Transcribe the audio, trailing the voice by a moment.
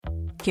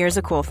Here's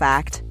a cool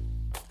fact.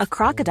 A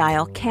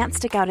crocodile can't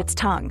stick out its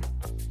tongue.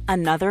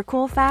 Another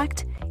cool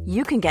fact,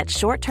 you can get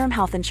short-term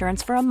health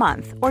insurance for a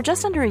month or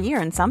just under a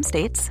year in some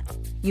states.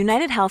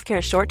 United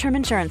Healthcare short-term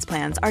insurance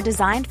plans are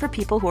designed for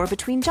people who are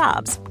between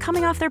jobs,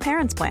 coming off their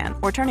parents' plan,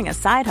 or turning a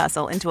side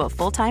hustle into a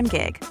full-time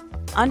gig.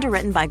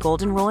 Underwritten by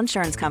Golden Rule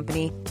Insurance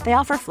Company, they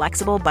offer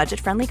flexible,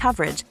 budget-friendly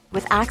coverage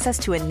with access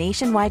to a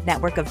nationwide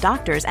network of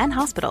doctors and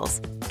hospitals.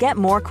 Get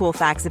more cool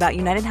facts about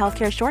United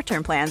Healthcare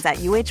short-term plans at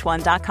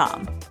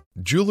uh1.com.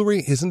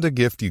 Jewelry isn't a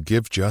gift you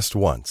give just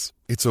once.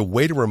 It's a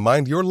way to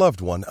remind your loved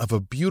one of a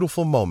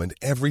beautiful moment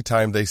every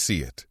time they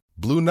see it.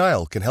 Blue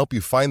Nile can help you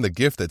find the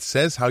gift that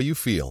says how you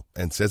feel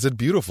and says it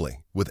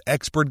beautifully, with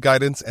expert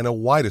guidance and a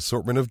wide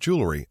assortment of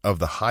jewelry of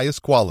the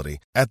highest quality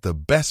at the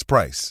best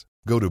price.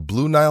 Go to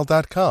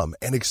BlueNile.com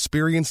and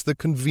experience the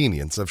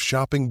convenience of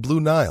shopping Blue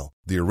Nile,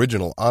 the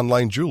original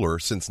online jeweler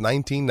since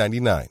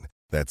 1999.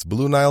 That's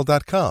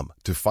BlueNile.com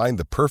to find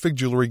the perfect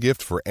jewelry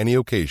gift for any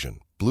occasion.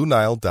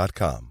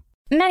 BlueNile.com.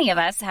 Many of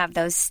us have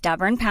those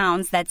stubborn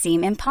pounds that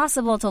seem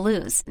impossible to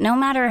lose, no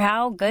matter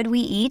how good we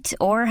eat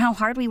or how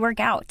hard we work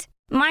out.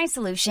 My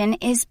solution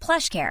is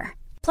PlushCare.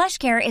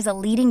 PlushCare is a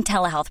leading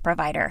telehealth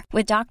provider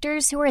with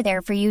doctors who are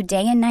there for you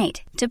day and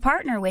night to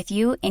partner with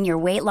you in your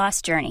weight loss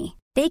journey.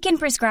 They can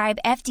prescribe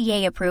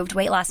FDA-approved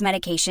weight loss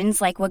medications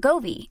like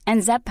Wegovy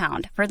and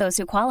Zepbound for those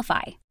who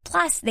qualify.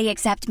 Plus, they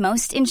accept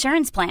most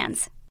insurance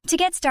plans. To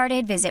get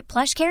started, visit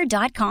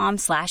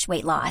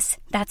plushcare.com/weightloss.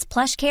 That's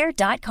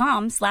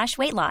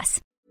plushcare.com/weightloss.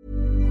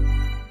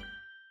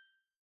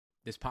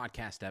 This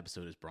podcast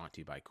episode is brought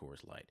to you by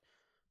Coors Light.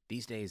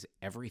 These days,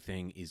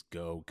 everything is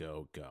go,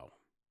 go, go.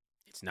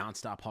 It's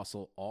nonstop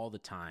hustle all the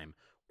time.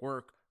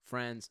 Work,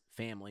 friends,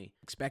 family,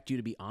 expect you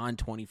to be on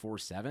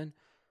 24/7.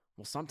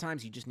 Well,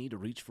 sometimes you just need to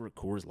reach for a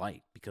Coors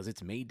Light because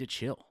it's made to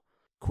chill.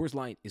 Coors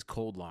Light is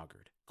cold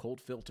lagered, cold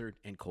filtered,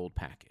 and cold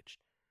packaged.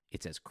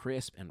 It's as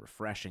crisp and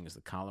refreshing as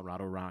the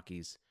Colorado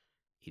Rockies.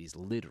 It is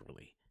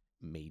literally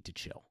made to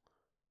chill.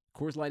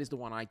 Coors Light is the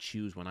one I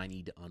choose when I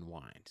need to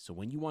unwind. So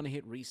when you want to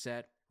hit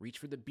reset, reach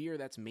for the beer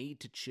that's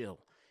made to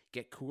chill.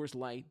 Get Coors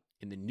Light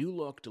in the new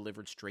look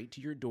delivered straight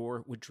to your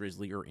door with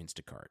Drizzly or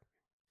Instacart.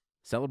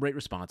 Celebrate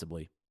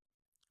responsibly.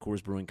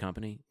 Coors Brewing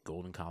Company,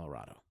 Golden,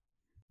 Colorado.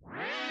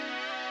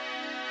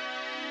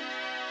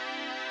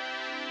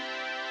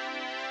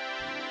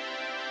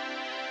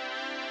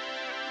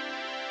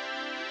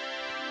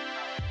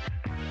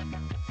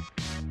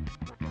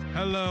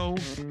 Hello.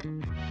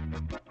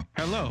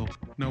 Hello.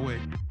 No,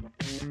 wait.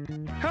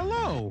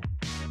 Hello.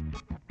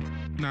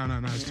 No,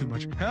 it's too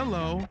much.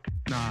 Hello.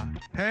 Nah.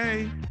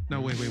 Hey.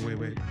 No, wait.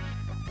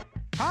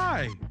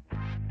 Hi.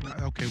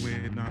 Okay,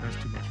 wait. No, that's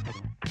too much. Hold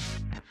on.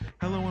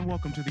 Hello and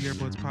welcome to the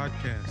Airbuds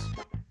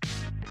Podcast.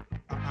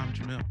 I'm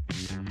Jamil.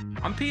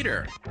 I'm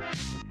Peter.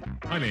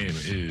 My name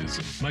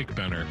is Mike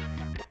Benner.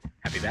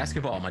 Happy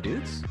basketball, my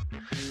dudes.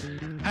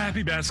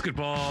 Happy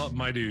basketball,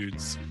 my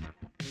dudes.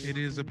 It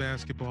is a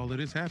basketball. It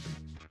is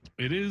happening.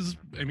 It is.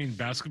 I mean,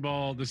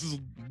 basketball. This is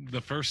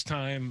the first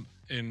time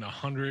in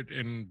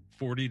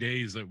 140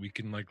 days that we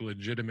can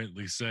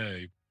legitimately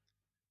say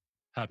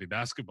happy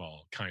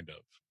basketball, kind of.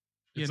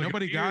 Yeah,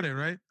 nobody got it,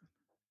 right?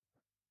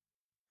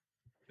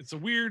 It's a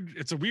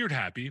weird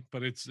happy,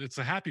 but it's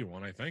a happy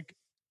one, I think.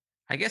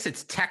 I guess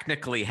it's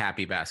technically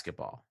happy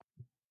basketball.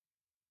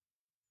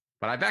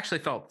 But I've actually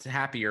felt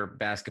happier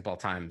basketball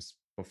times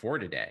before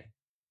today.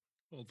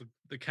 Well,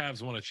 the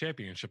Cavs won a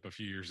championship a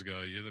few years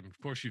ago. Yeah,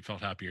 of course you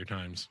felt happier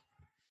times.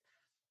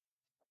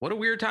 What a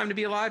weird time to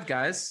be alive,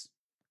 guys.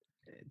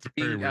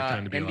 Very weird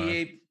time to be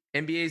alive.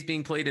 NBA is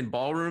being played in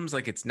ballrooms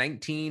like it's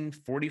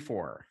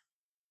 1944.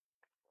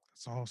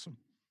 That's awesome.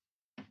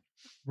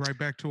 Right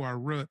back to our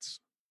roots.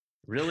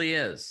 Really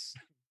is.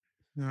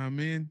 You know what I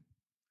mean?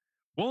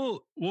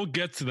 We'll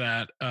get to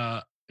that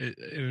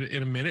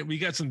in a minute. We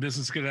got some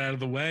business to get out of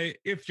the way.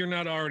 If you're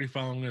not already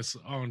following us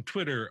on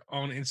Twitter,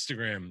 on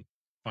Instagram,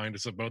 find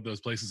us at both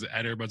those places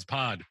at Airbuds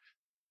Pod.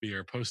 We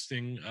are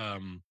posting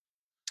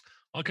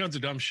all kinds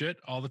of dumb shit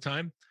all the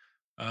time,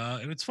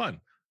 and it's fun.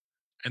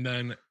 And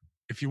then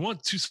if you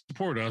want to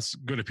support us,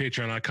 go to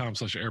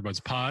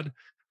patreon.com/airbudspod.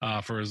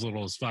 For as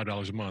little as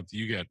 $5 a month,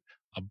 you get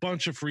a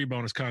bunch of free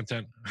bonus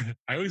content.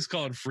 I always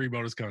call it free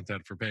bonus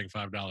content for paying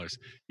 $5.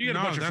 You get a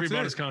bunch of free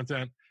bonus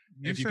content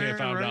if you pay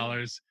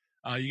 $5.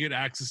 Right? You get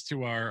access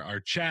to our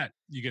chat.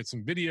 You get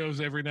some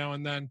videos every now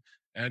and then.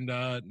 And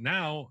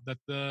now that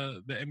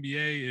the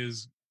NBA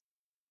is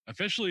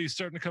officially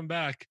starting to come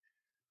back,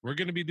 we're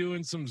going to be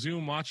doing some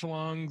Zoom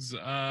watch-alongs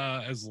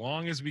as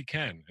long as we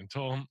can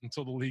until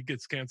the league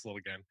gets canceled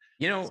again.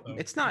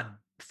 It's not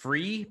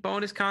free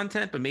bonus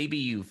content, but maybe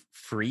you've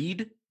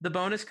freed the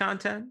bonus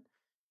content.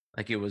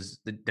 Like it was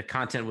the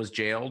content was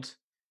jailed,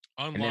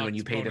 Unlocked, and then when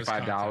you pay the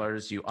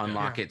 $5, you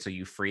unlock it, so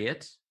you free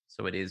it.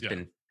 So it has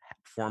been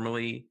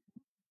formally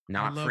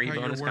not free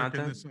bonus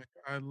content.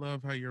 I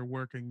love how you're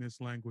working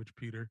this language,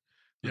 Peter.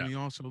 Let me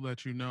also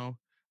let you know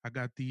I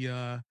got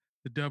the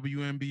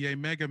WNBA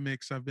Mega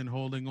Mix I've been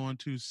holding on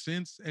to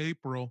since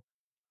April.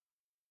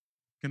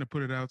 Gonna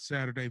put it out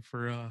Saturday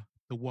for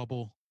the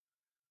Wubble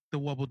the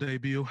Wubble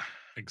debut.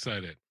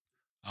 Excited.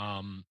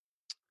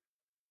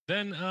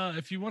 Then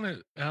if you want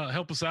to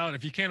help us out,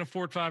 if you can't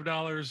afford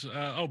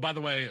 $5, oh, by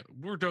the way,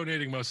 we're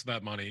donating most of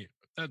that money.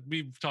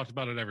 We've talked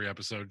about it every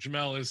episode.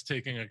 Jamel is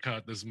taking a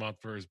cut this month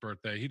for his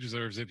birthday. He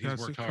deserves it. He's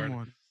worked hard. Come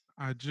on.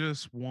 I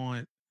just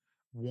want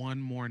one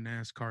more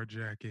NASCAR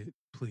jacket,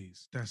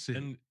 please. That's it.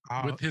 And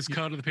with his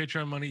cut of the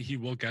Patreon money, he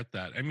will get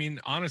that. I mean,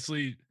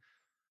 honestly,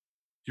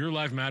 your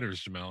life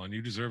matters, Jamel, and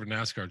you deserve a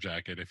NASCAR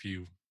jacket if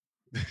you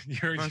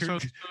you're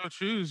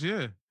choose,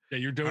 yeah. Yeah,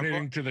 you're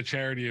donating to the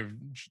charity of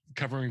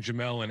covering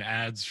Jamel in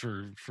ads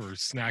for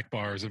snack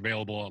bars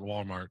available at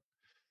Walmart.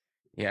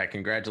 Yeah,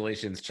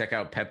 congratulations. Check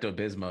out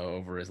Pepto-Bismol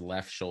over his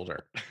left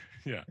shoulder.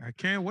 Yeah. I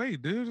can't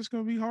wait, dude. It's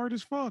going to be hard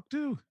as fuck,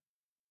 too.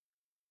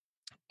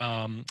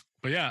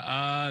 But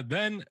yeah,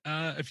 then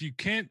if you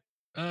can't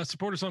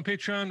support us on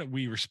Patreon,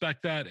 we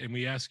respect that. And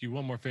we ask you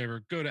one more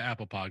favor. Go to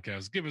Apple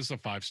Podcasts. Give us a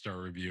 5-star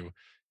review.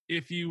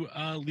 If you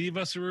leave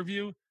us a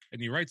review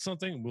and you write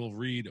something, we'll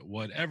read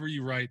whatever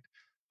you write.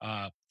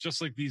 Just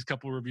like these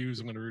couple reviews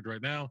I'm going to read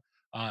right now.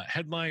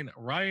 Headline,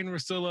 Ryan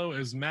Russillo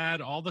is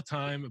mad all the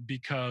time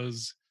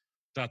because ...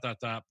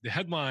 The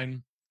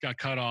headline got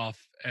cut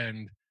off,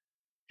 and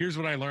here's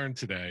what I learned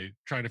today,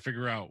 trying to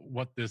figure out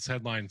what this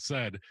headline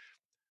said.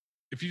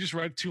 If you just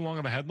write too long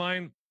of a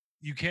headline,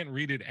 you can't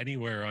read it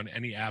anywhere on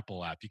any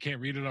Apple app. You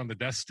can't read it on the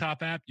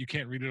desktop app. You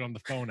can't read it on the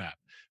phone app.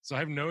 So I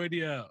have no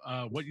idea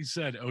what you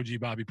said, OG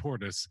Bobby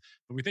Portis,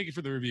 but we thank you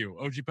for the review.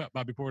 OG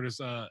Bobby Portis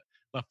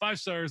left 5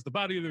 stars. The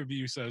body of the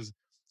review says,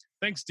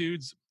 "Thanks,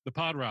 dudes. The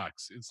pod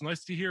rocks. It's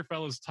nice to hear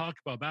fellas talk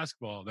about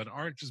basketball that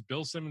aren't just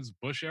Bill Simmons'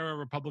 Bush-era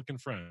Republican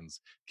friends.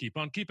 Keep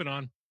on keeping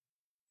on."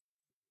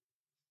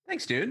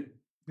 Thanks, dude.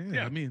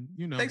 Yeah, I mean,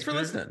 thanks for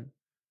listening.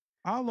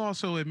 I'll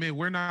also admit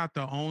we're not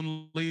the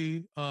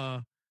only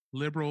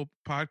liberal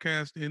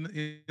podcast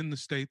in the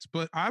States,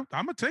 but I'm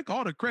gonna take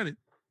all the credit.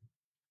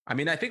 I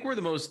mean, I think we're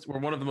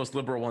one of the most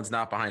liberal ones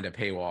not behind a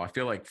paywall. I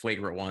feel like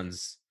Flagrant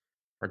Ones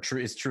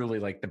is truly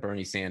like the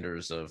Bernie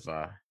Sanders of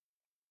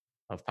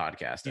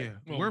podcasting. Yeah,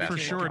 well, we're for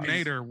sure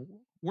Nader.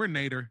 We're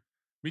Nader.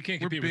 We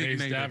can't compete with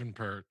Hayes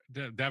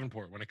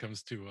Davenport when it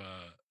comes to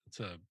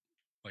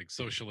like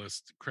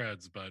socialist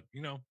creds, but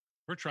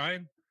we're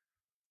trying.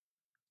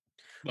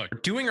 Look, we're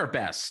doing our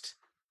best.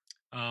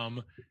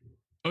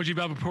 OG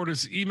Bobby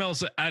Portis, email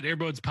us at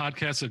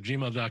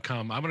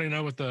airbodespodcast@gmail.com. I want to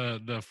know what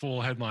the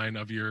full headline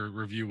of your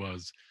review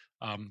was.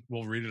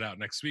 We'll read it out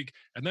next week.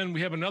 And then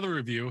we have another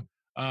review.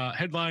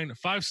 Headline,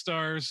 5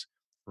 stars,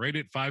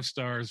 rated 5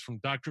 stars from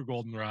Dr.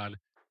 Goldenrod.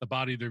 The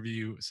body of the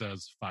review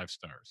says 5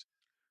 stars.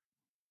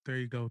 There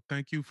you go.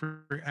 Thank you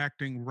for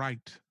acting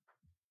right.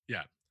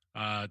 Yeah.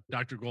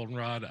 Dr.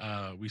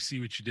 Goldenrod, we see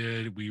what you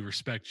did. We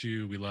respect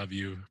you. We love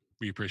you.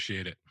 We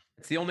appreciate it.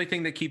 It's the only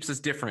thing that keeps us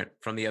different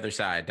from the other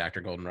side, Dr.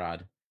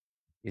 Goldenrod,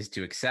 is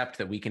to accept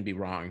that we can be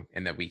wrong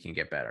and that we can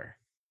get better.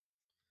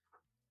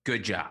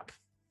 Good job.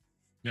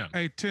 Yeah.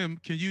 Hey, Tim,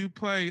 can you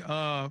play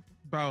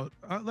about,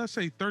 let's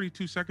say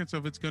 32 seconds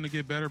of It's Gonna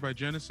Get Better by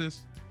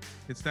Genesis?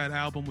 It's that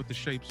album with the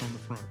shapes on the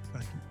front.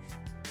 Thank you.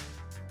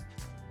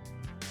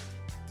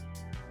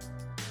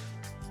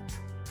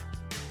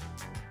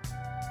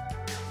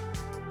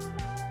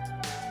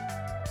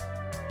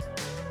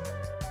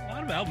 A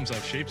lot of albums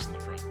have shapes in the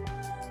front.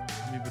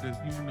 I mean, but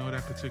you know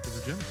that particular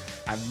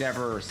Genesis. I've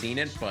never seen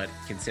it, but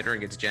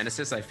considering it's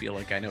Genesis, I feel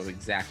like I know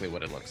exactly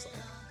what it looks like.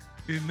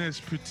 In this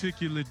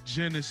particular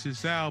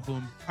Genesis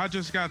album, I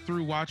just got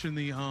through watching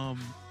the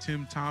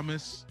Tim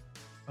Thomas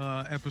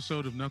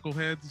episode of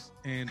Knuckleheads,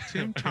 and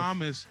Tim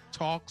Thomas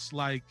talks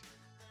like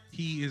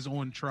he is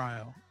on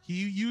trial.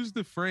 He used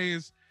the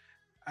phrase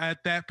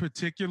 "at that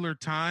particular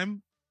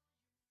time"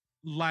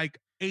 like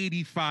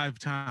 85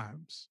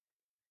 times.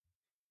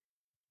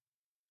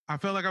 I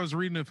felt like I was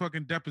reading a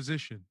fucking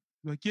deposition.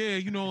 Like, yeah,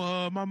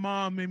 my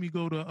mom made me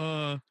go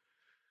to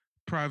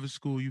private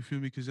school, you feel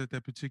me? Because at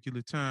that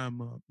particular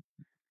time,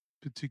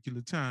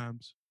 particular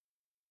times,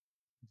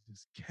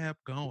 just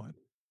kept going.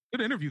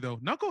 Good interview, though.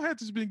 Knuckleheads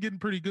has been getting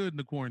pretty good in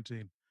the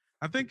quarantine.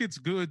 I think it's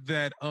good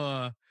that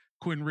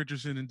Quentin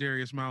Richardson and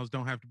Darius Miles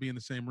don't have to be in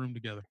the same room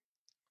together.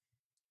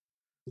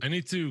 I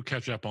need to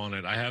catch up on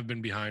it. I have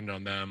been behind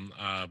on them,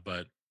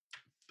 but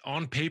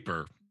on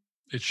paper,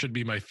 it should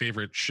be my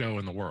favorite show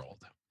in the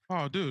world.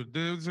 Oh, dude,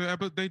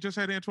 they just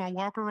had Antoine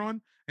Walker on,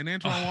 and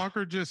Antoine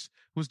Walker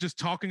was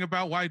talking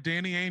about why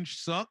Danny Ainge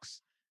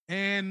sucks.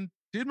 And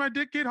did my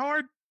dick get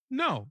hard?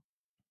 No.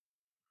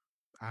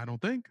 I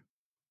don't think.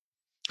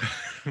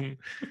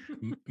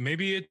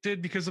 Maybe it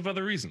did because of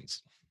other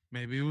reasons.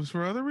 Maybe it was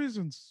for other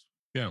reasons.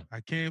 Yeah. I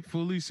can't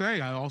fully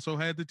say. I also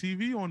had the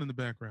TV on in the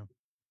background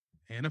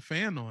and a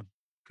fan on.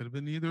 Could have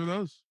been either of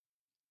those.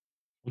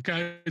 Well,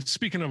 guys,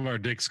 speaking of our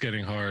dicks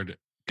getting hard,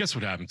 guess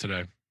what happened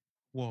today?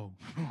 Whoa.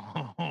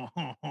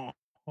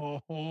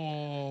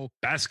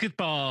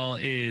 Basketball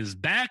is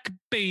back,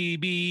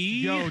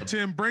 baby. Yo,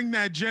 Tim, bring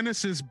that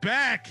Genesis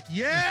back.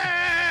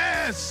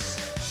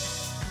 Yes!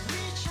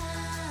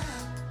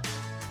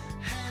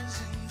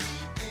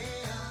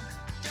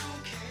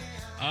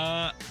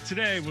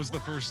 today was the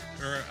first,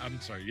 or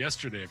I'm sorry,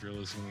 yesterday, if you're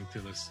listening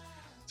to this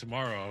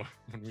tomorrow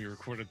when we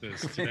recorded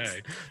this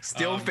today.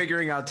 Still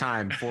figuring out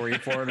time for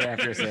and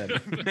after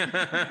said.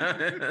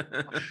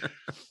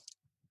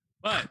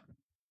 But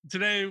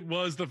today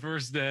was the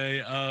first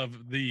day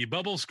of the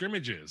bubble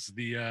scrimmages,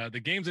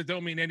 the games that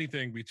don't mean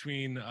anything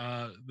between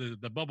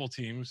the bubble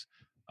teams.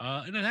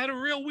 And it had a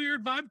real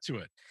weird vibe to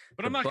it.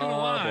 But I'm not going to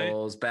lie.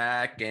 Bubble's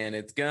back and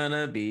it's going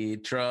to be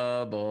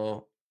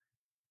trouble.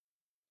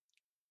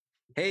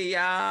 Hey,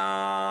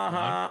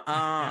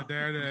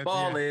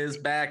 ball is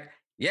back.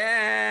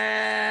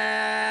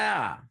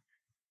 Yeah.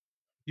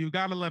 You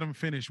got to let him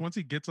finish. Once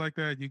he gets like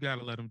that, you got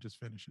to let him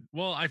just finish it.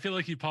 Well, I feel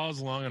like he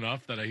paused long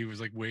enough that he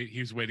was like, he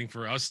was waiting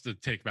for us to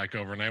take back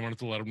over. And I wanted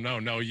to let him know,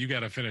 no, you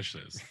got to finish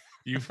this.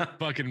 You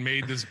fucking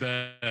made this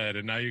bed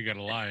and now you got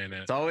to lie in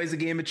it. It's always a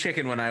game of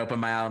chicken when I open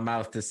my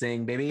mouth to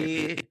sing,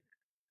 baby.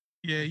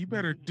 Yeah, you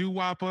better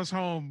do-wop us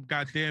home,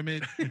 God damn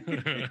it.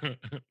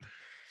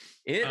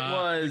 It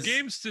was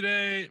games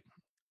today.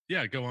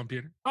 Yeah, go on,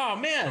 Peter. Oh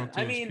man,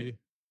 I mean,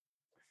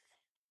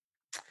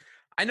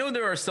 I know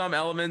there are some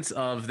elements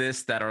of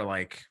this that are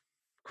like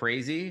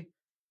crazy.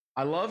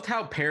 I loved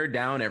how pared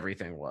down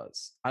everything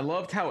was. I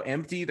loved how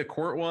empty the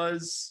court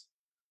was.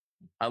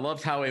 I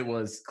loved how it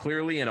was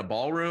clearly in a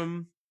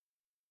ballroom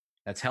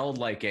that's held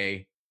like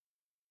a,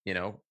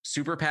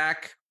 super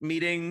PAC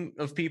meeting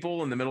of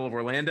people in the middle of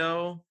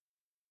Orlando.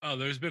 Oh,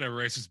 there's been a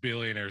racist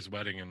billionaire's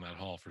wedding in that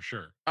hall for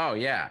sure. Oh,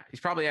 yeah. He's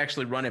probably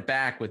actually run it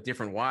back with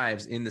different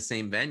wives in the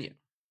same venue.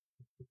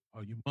 Oh,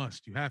 you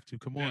must. You have to.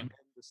 Come on, man.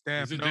 The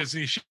staff. He's a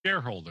Disney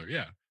shareholder.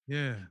 Yeah.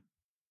 Yeah.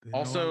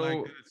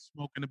 Also,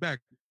 smoke in the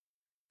back.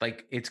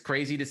 Like, it's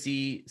crazy to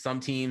see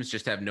some teams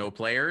just have no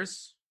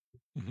players.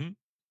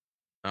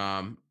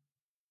 Mm-hmm.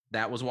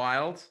 That was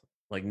wild.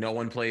 Like, no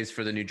one plays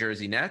for the New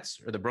Jersey Nets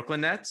or the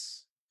Brooklyn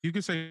Nets. You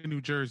can say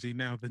New Jersey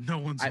now that no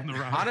one's on the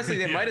roster. Honestly,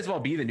 they might as well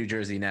be the New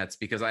Jersey Nets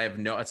because I have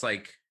it's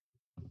like,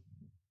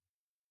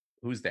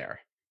 who's there?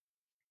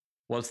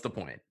 What's the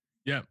point?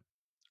 Yeah.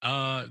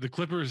 The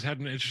Clippers had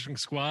an interesting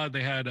squad.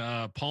 They had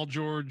Paul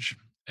George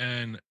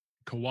and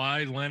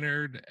Kawhi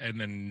Leonard and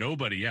then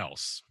nobody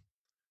else.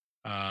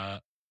 I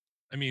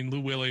mean,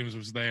 Lou Williams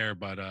was there,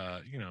 but,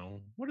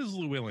 what is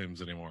Lou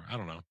Williams anymore? I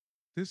don't know.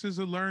 This is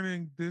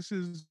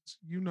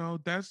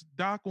that's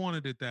Doc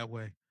wanted it that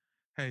way.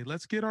 Hey,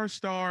 let's get our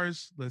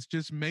stars. Let's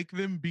just make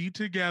them be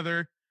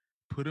together.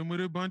 Put them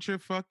with a bunch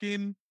of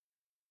fucking,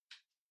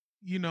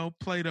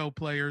 Play-Doh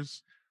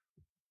players.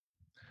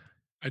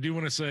 I do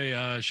want to say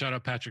shout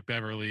out Patrick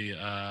Beverly,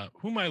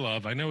 whom I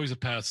love. I know he's a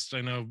pest.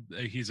 I know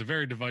he's a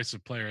very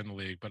divisive player in the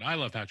league, but I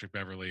love Patrick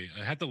Beverly.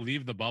 I had to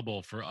leave the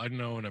bubble for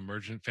unknown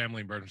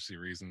family emergency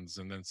reasons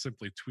and then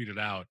simply tweeted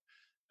out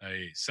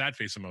a sad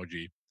face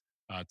emoji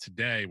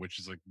today, which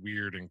is like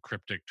weird and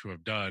cryptic to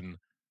have done.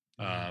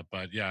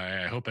 But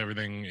yeah, I hope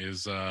everything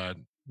is, I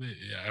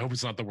hope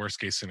it's not the worst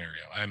case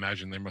scenario. I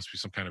imagine there must be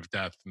some kind of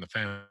death in the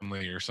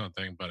family or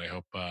something, but I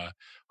hope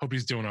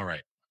he's doing all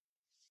right.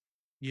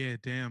 Yeah,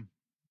 damn.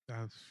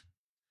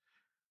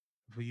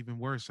 Even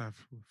worse, I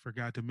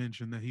forgot to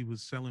mention that he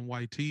was selling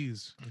white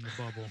tees in the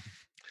bubble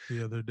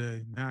the other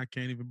day. Now I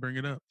can't even bring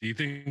it up. Do you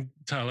think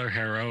Tyler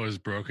Herro has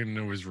broken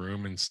into his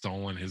room and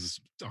stolen his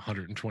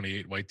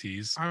 128 white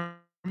tees? I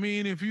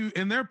mean,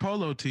 and they're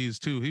polo tees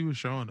too. He was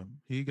showing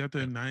them. He got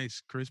the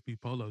nice crispy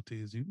polo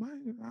tees. You might.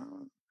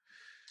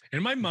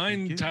 In my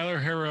mind, Tyler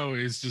Herro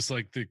is just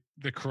like the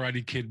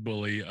Karate Kid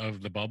bully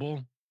of the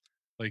bubble.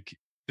 Like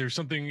there's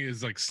something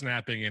is like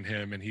snapping in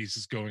him, and he's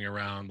just going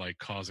around like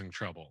causing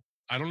trouble.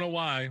 I don't know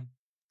why.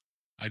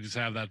 I just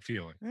have that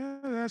feeling. Yeah,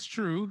 that's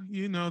true.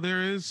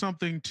 There is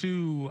something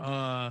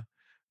to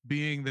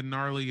being the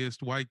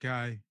gnarliest white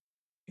guy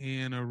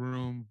in a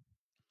room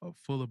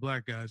full of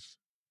black guys.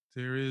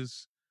 There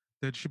is.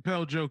 That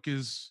Chappelle joke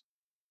is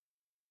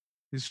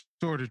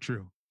sort of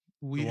true.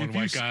 The one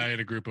white guy and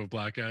a group of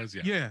black guys.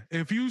 Yeah. Yeah.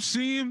 If you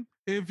see him,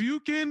 if you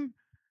can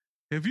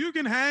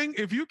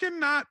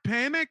not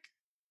panic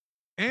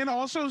and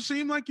also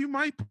seem like you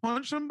might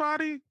punch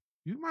somebody,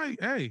 you're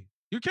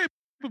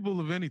capable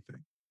of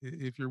anything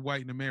if you're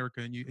white in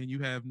America and you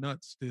have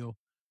nuts still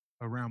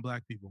around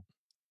black people.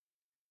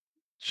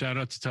 Shout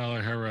out to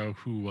Tyler Herro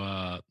who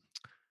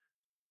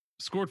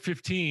scored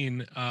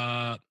 15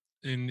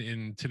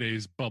 in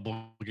today's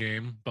bubble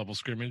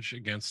scrimmage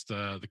against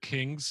the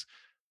Kings.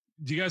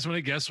 Do you guys want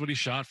to guess what he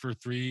shot for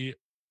 3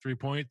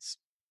 points,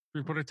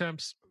 3-point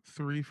attempts?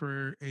 3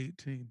 for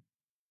 18.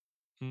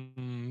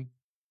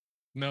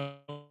 No,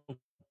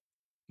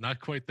 not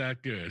quite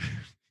that good.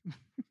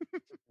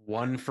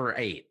 1 for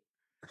 8.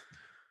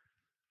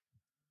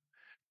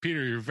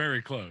 Peter, you're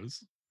very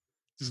close.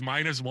 Just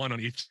 -1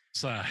 on each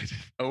side.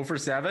 0 for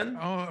 7?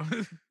 Oh,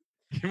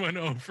 you went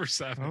 0 for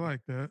 7. I like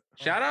that.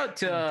 Shout out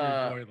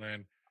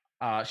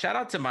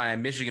to my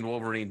Michigan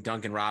Wolverine,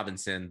 Duncan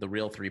Robinson, the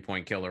real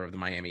 3-point killer of the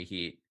Miami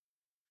Heat.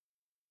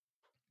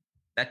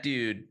 That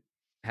dude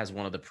has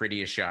one of the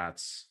prettiest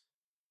shots.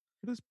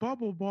 This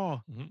bubble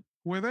ball.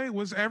 Mm-hmm.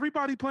 Was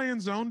everybody playing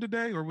zone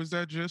today, or was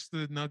that just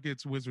the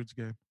Nuggets Wizards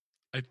game?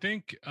 I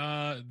think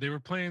they were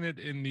playing it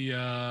in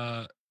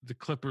the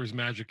Clippers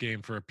Magic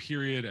game for a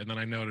period, and then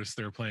I noticed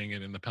they were playing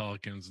it in the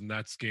Pelicans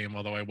Nets game.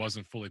 Although I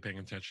wasn't fully paying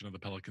attention to the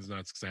Pelicans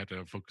Nets because I had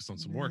to focus on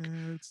some work.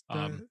 It's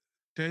the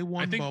day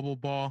one bubble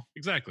ball.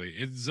 Exactly.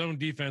 Its zone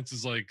defense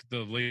is like the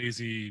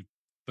lazy,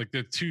 like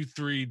the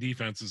 2-3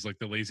 defense is like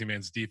the lazy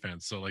man's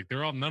defense. So like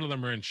none of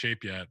them are in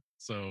shape yet.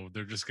 So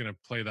they're just gonna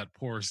play that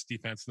porous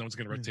defense. No one's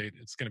gonna rotate.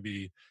 It's gonna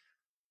be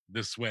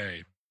this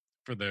way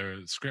for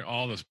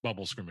all this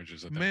bubble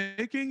scrimmages. I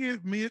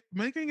think.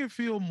 Making it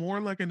feel more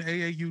like an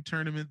AAU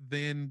tournament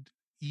than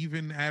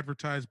even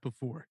advertised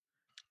before.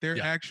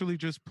 They're actually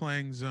just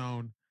playing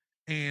zone,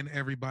 and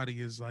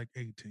everybody is like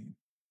 18.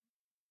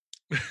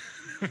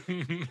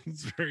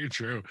 It's very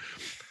true.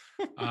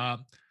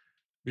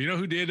 You know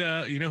who did?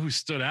 You know who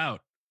stood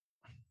out?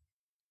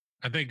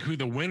 I think who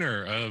the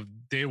winner of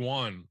day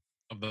one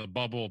of the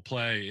bubble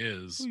play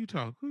is. Who you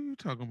talking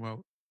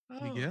about? Oh,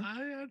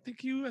 I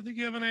think you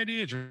have an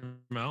idea,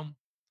 Jamel.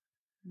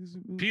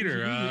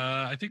 Peter,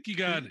 I think you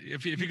got.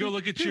 If you go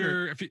look at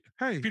Peter,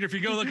 Peter, if you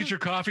go look at your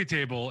coffee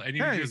table and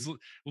you just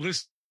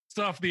list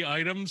off the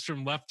items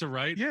from left to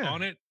right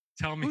on it,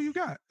 tell me who you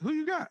got. Who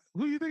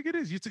you think it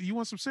is? You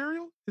want some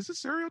cereal? Is it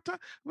cereal time?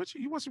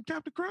 You want some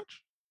Captain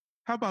Crunch?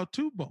 How about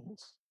 2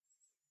 bowls?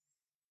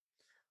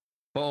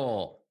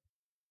 Bowl.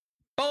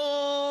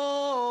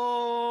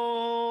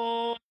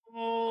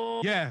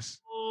 Yes.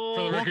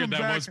 For the record,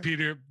 that was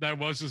Peter. That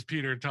was just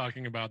Peter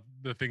talking about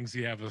the things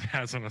he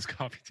has on his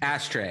coffee table.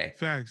 Ashtray.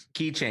 Facts.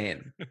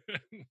 Keychain.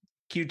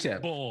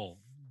 Q-tip. Bowl.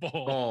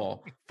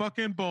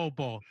 Fucking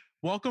bowl.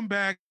 Welcome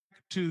back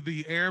to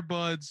the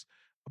Airbuds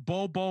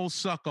bowl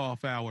suck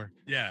off hour.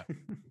 Yeah.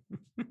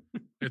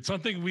 It's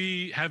something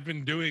we have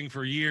been doing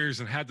for years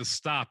and had to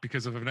stop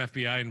because of an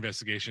FBI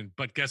investigation.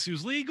 But guess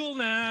who's legal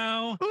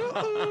now?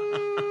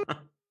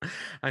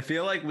 I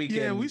feel like we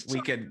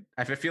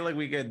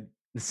could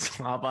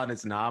slop on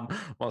its knob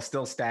while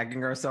still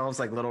stacking ourselves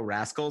like little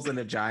rascals in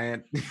a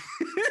giant.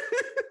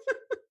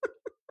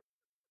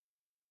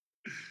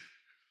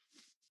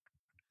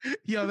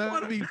 Yo, that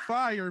would be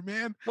fire,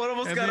 man. One of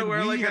us got to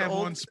wear like an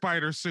old one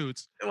spider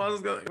suits. One of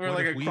us got to wear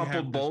like a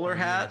crumpled bowler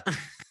hat.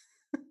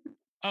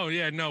 Oh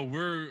yeah, no,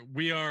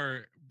 we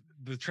are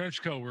the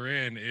trench coat we're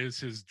in is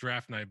his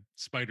draft night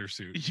spider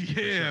suit.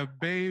 Yeah, sure.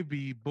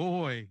 Baby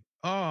boy.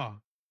 Oh,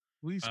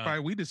 we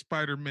the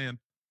Spider-Man.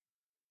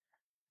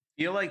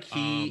 Feel like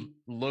he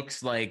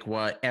looks like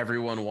what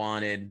everyone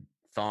wanted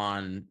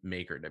Thon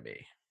Maker to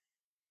be.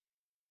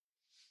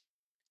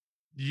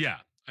 Yeah,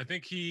 I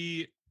think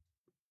he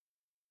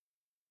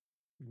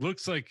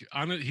looks like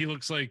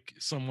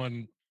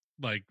someone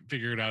like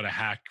figured out a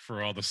hack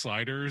for all the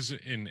sliders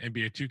in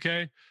NBA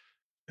 2K,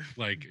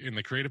 like in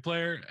the creative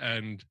player,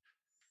 and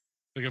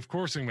like of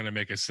course I'm going to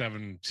make a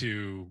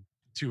 7'2",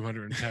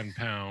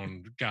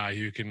 210-pound guy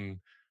who can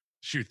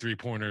shoot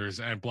 3-pointers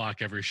and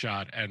block every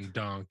shot and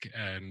dunk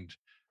and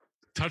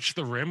touch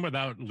the rim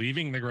without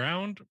leaving the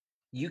ground.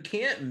 You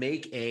can't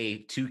make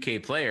a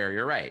 2K player.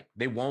 You're right.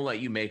 They won't let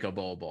you make a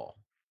ball.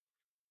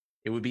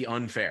 It would be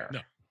unfair.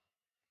 No.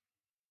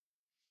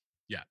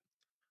 Yeah.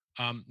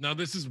 Now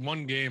this is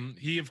one game.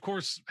 He of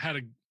course had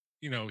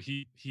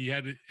he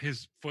had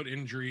his foot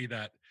injury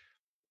that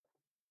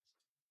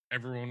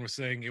everyone was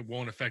saying it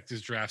won't affect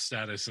his draft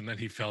status. And then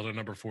he fell to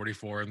number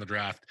 44 in the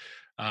draft.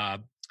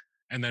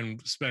 And then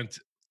spent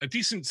a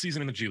decent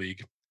season in the G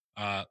League.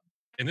 And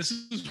this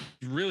is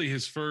really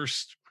his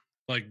first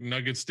like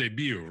Nuggets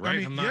debut,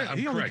 right? I mean,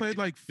 he only played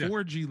like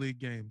 4 G League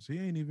games. He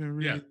ain't even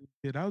really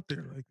get out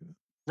there like that.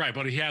 Right,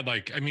 but he had I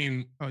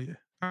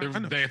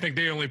think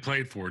they only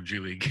played 4 G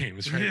League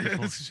games, right?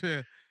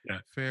 Yeah,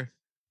 fair.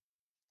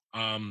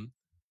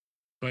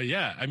 But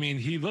yeah, I mean,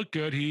 he looked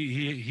good.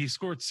 He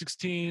scored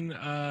 16,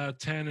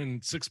 10,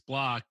 and 6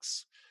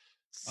 blocks.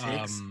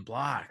 6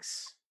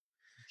 blocks.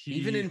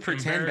 Even in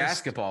pretend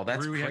basketball,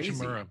 that's Rui crazy.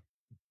 Hachimura.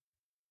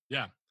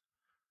 Yeah.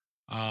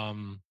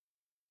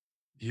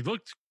 He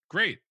looked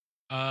great.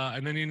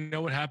 And then you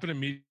know what happened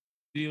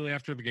immediately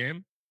after the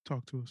game?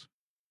 Talk to us.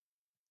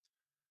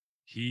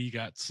 He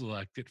got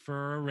selected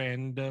for a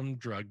random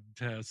drug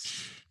test.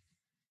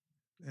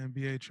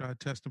 NBA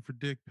tried testing for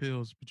dick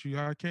pills, but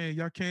y'all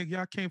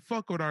can't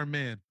fuck with our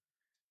man.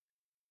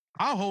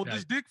 I'll hold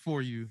this dick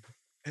for you.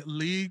 At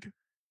league,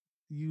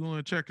 you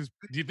want to check his?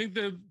 Do you think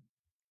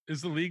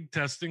is the league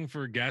testing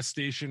for gas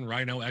station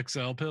Rhino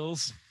XL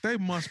pills? They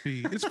must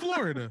be. It's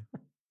Florida.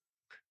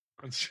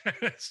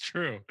 That's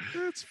true.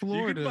 It's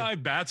Florida. You can buy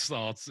bath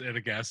salts at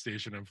a gas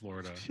station in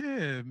Florida.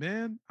 Yeah,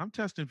 man. I'm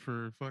testing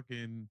for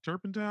fucking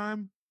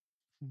turpentine.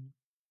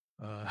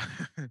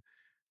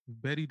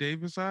 Betty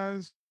Davis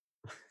eyes.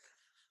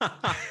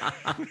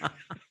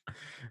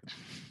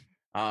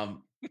 I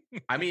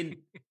mean,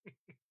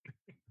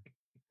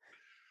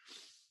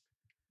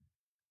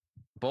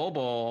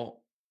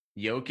 Bol,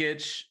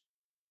 Jokic,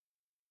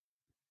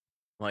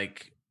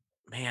 like,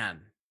 man,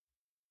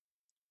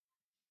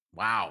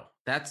 wow,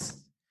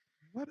 that's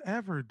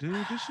whatever,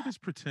 dude. This shit is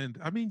pretend.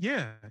 I mean,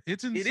 yeah,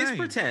 it's insane. It is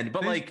pretend,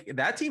 but like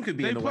that team could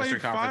be in the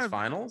Western Conference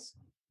Finals.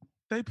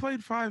 They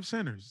played 5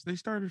 centers. They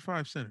started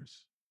 5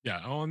 centers.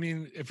 Yeah. Oh, I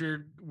mean,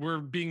 we're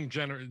being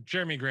generous.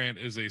 Jeremy Grant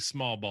is a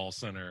small ball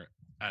center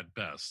at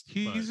best.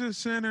 He's a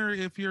center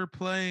if you're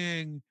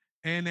playing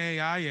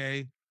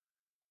NAIA,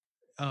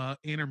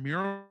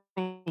 intramural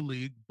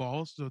league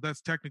ball. So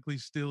that's technically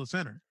still a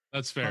center.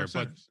 That's fair.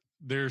 But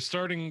their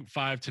starting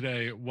 5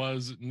 today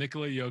was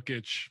Nikola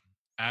Jokic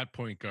at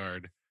point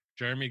guard,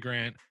 Jeremy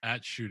Grant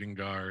at shooting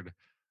guard,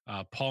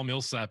 Paul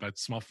Millsap at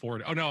small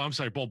forward. Oh, no, I'm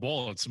sorry.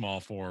 Bol at small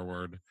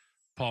forward,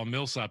 Paul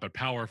Millsap at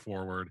power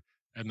forward.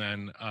 And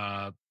then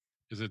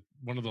is it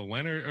one of the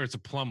Leonard or it's a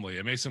Plumlee,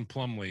 a Mason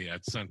Plumlee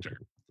at center.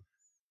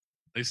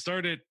 They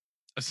started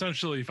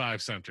essentially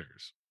 5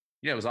 centers.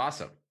 Yeah, it was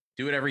awesome.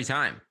 Do it every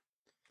time.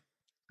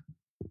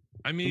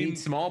 I mean, you need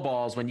small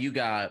balls when you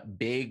got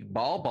big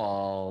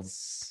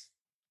balls.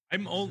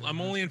 I'm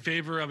only in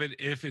favor of it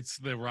if it's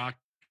the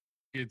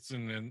Rockets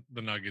and then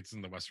the Nuggets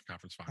in the Western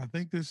Conference Finals. I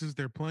think this is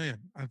their plan.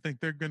 I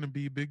think they're going to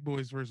be big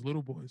boys versus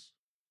little boys.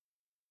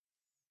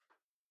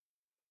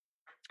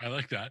 I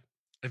like that.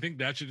 I think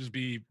that should just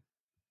be,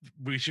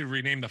 we should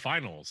rename the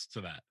finals to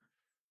that.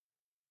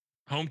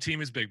 Home team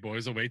is big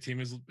boys, away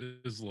team is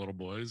little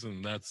boys,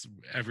 and that's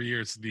every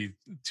year it's the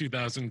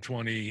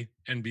 2020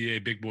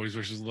 NBA big boys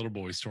versus little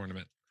boys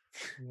tournament.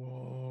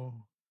 Whoa.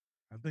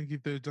 I think you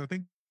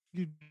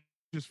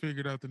just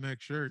figured out the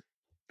next shirt.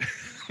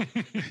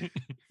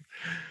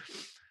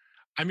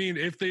 I mean,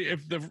 if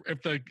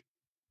the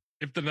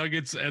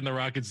Nuggets and the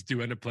Rockets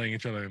do end up playing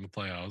each other in the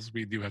playoffs,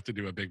 we do have to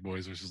do a big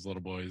boys versus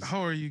little boys.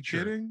 Oh, are you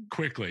kidding?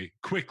 Quickly.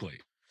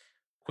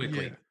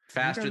 Yeah.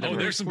 Faster than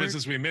there's some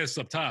business we missed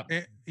up top.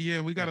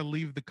 Yeah, we got to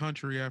leave the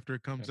country after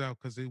it comes out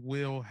because it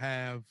will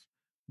have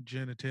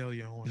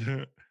genitalia on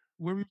it.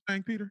 What were you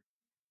saying, Peter?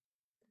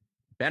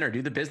 Benner,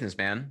 do the business,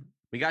 man.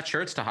 We got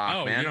shirts to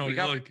hawk, man.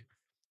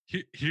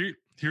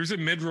 Here's a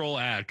mid-roll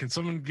ad. Can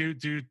someone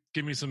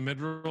give me some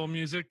mid-roll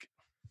music?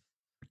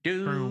 Guys,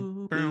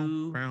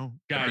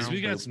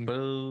 we got some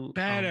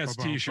badass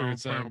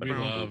t-shirts that we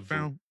love.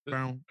 All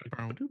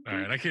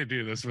right, I can't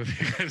do this with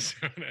you guys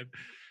doing it.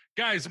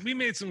 Guys, we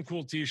made some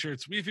cool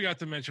t-shirts. We forgot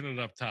to mention it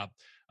up top.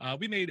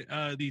 We made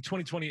the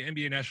 2020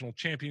 NBA National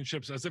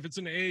Championships as if it's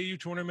an AAU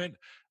tournament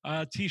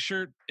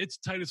t-shirt. It's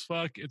tight as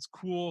fuck. It's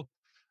cool.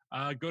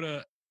 Go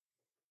to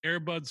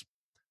Airbuds.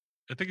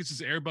 I think it's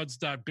just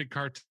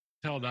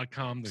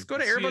airbuds.bigcartel.com. Just go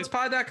to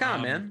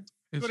airbudspod.com, man.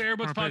 Go to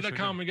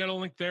airbudspod.com. We got a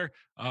link there.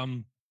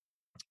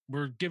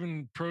 We're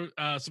giving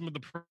some of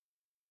the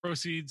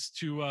proceeds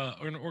to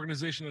an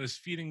organization that is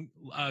feeding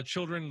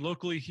children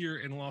locally here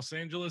in Los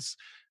Angeles.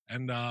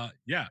 And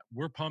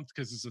we're pumped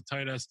because it's a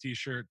tight ass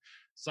t-shirt.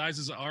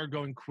 Sizes are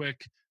going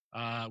quick.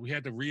 We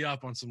had to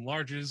re-up on some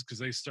larges because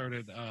they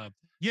started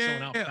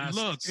selling out fast.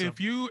 Look,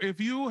 if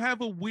you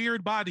have a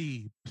weird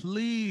body,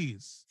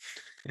 please,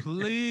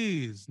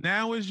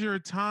 now is your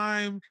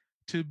time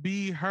to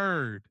be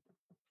heard.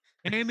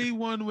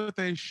 Anyone with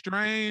a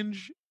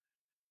strange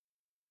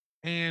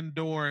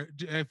or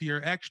if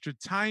you're extra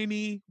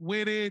tiny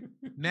with it,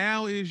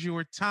 now is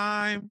your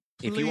time.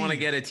 Please. If you want to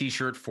get a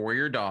t-shirt for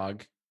your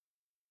dog,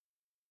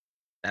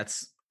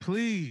 that's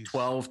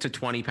 12 to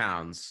 20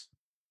 pounds.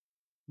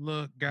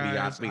 Look,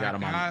 guys, I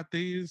got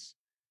these.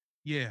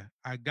 Yeah,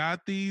 I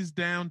got these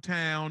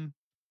downtown.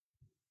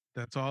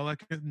 That's all I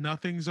can.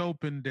 Nothing's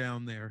open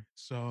down there.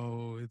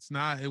 So it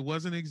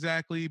wasn't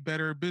exactly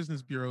Better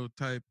Business Bureau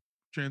type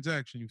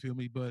transaction. You feel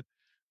me? But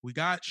we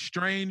got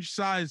strange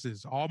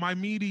sizes. All my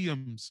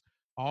mediums,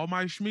 all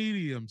my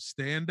schmediums,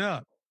 stand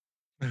up.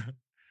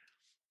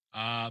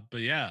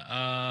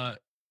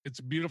 It's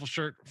a beautiful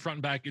shirt, front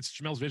and back. It's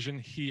Jamel's vision.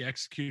 He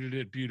executed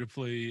it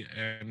beautifully,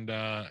 and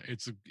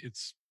it's.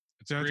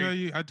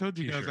 I told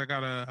you guys,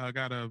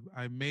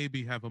 I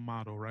maybe have a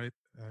model, right?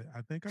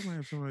 I think I might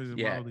have somebody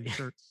to model these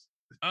shirts.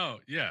 Oh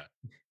yeah,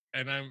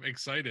 and I'm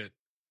excited.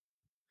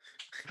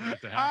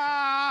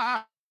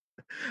 I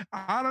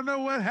don't know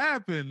what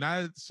happened.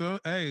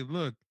 Hey,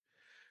 look.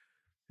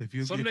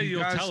 Someday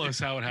you'll tell us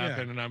how it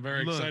happened, and I'm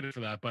very excited for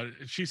that. But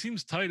she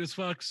seems tight as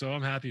fuck, so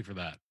I'm happy for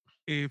that.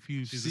 If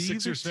you see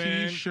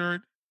the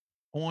t-shirt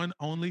on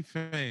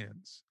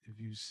OnlyFans, if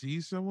you see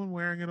someone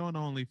wearing it on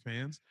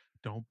OnlyFans,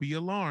 don't be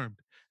alarmed.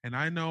 And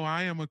I know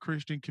I am a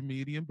Christian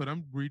comedian, but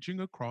I'm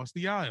reaching across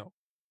the aisle.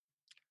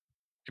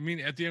 I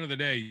mean, at the end of the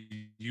day,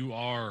 you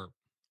are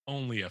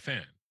only a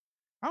fan.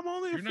 I'm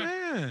only a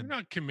fan. You're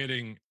not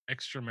committing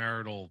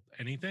extramarital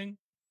anything.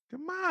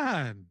 Come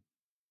on.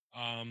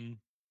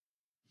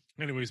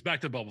 Anyways,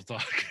 back to bubble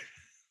talk.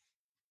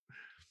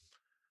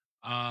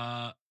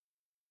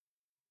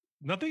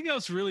 Nothing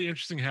else really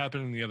interesting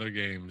happened in the other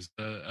games.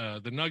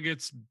 The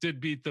Nuggets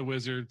did beat the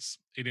Wizards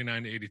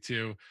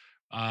 89-82.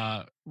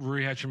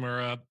 Rui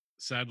Hachimura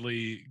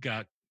sadly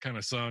got kind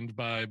of sunned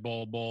by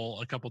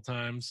Bol a couple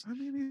times. I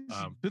mean, he's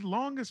been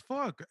long as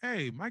fuck.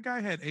 Hey, my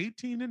guy had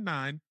 18 and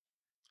 9.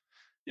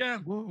 Yeah.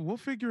 We'll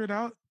figure it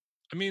out.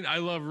 I mean, I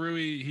love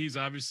Rui. He's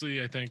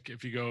obviously, I think,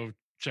 if you go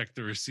check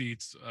the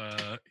receipts,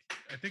 I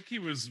think he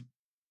was,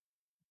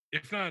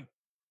 if not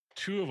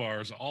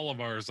all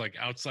of ours, like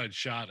outside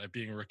shot at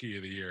being rookie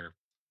of the year.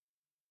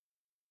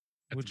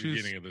 at the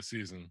beginning of the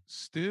season.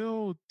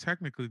 Still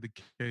technically the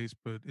case,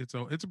 but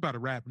it's about a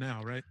wrap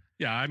now, right?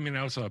 Yeah, I mean,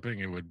 I was hoping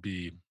it would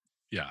be.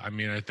 Yeah, I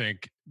mean, I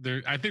think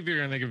they're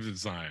going to give it to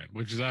Zion,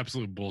 which is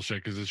absolute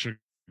bullshit because it should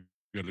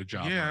go to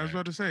Ja. Yeah, Morant. I was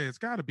about to say it's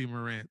got to be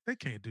Morant. They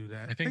can't do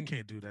that. They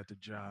can't do that to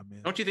Ja,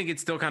 man. Don't you think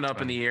it's still kind of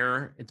up in the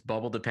air? It's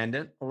bubble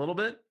dependent a little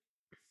bit.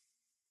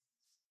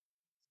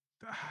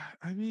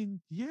 I mean,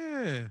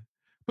 yeah,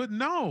 but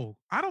no,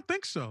 I don't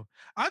think so.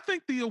 I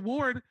think the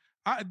award.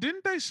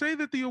 Didn't they say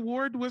that the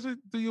awards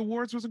wasn't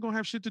going to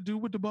have shit to do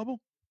with the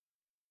bubble?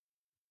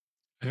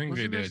 I think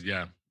they did.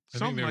 Yeah, I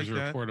think there was a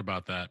report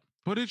about that.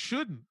 But it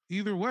shouldn't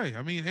either way.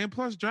 I mean, and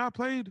plus, Ja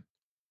played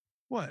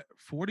what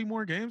 40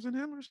 more games than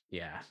him, or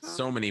yeah,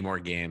 so many more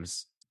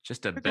games.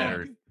 Just a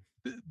better.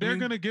 They're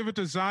gonna give it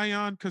to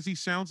Zion because he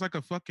sounds like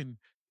a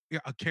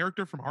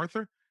character from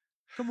Arthur.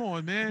 Come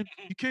on, man,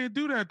 you can't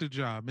do that to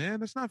Ja, man.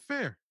 That's not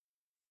fair.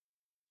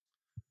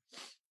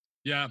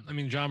 Yeah, I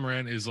mean, Ja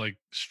Morant is like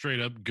straight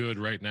up good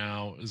right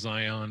now.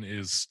 Zion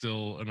is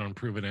still an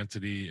unproven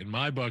entity in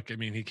my book. I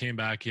mean, he came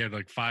back, he had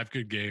like 5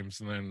 good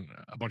games and then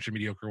a bunch of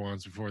mediocre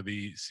ones before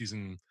the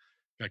season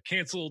got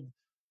canceled.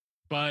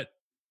 But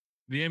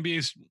the NBA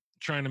is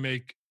trying to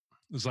make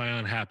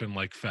Zion happen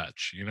like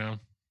fetch, you know?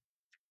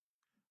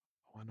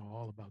 Oh, I know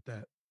all about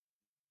that.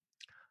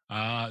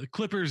 The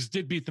Clippers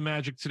did beat the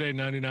Magic today,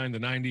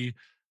 99-90,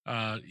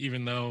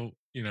 even though,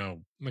 you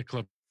know, the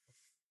Clippers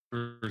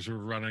were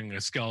running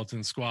a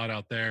skeleton squad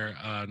out there.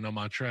 No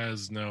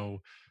Montrez, no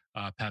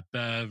Pat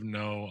Bev,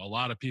 no a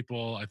lot of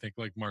people. I think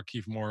like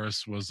Markieff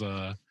Morris was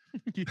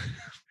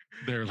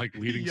their like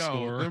leading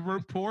scorer. The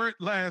report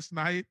last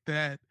night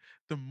that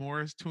the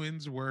Morris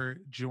twins were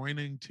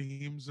joining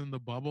teams in the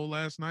bubble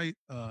last night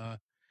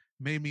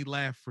made me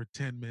laugh for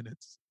 10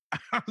 minutes.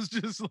 I was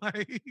just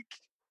like,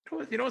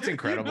 you know what's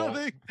incredible? You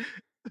know,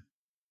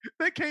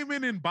 they came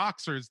in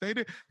boxers. They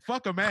didn't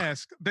fuck a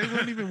mask. They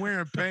weren't even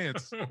wearing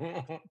pants.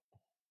 What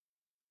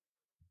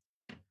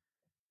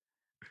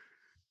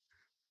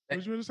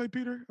did you want to say,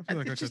 Peter? I feel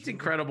like it's just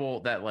incredible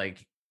that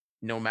like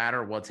no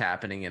matter what's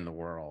happening in the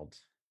world,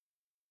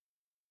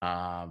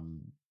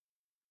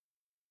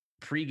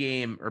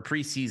 pre-game or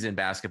preseason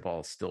basketball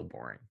is still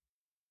boring.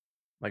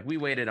 Like we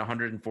waited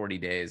 140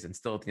 days and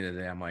still at the end of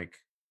the day, I'm like,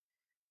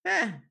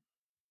 yeah.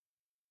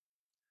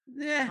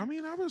 I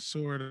mean, I was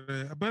sort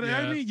of, but yeah.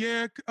 I mean,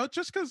 yeah,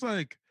 just because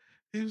like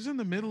it was in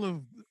the middle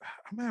of,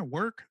 I'm at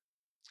work.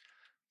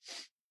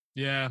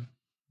 Yeah,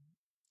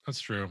 that's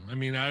true. I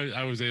mean,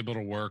 I was able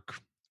to work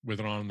with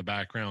it on in the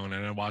background,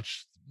 and I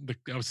watched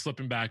I was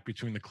slipping back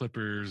between the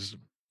Clippers,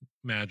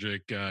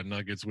 Magic,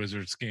 Nuggets,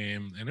 Wizards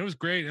game, and it was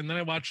great. And then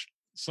I watched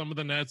some of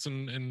the Nets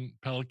and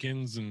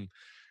Pelicans, and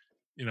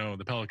you know,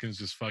 the Pelicans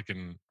just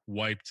fucking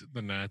wiped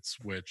the Nets,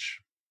 which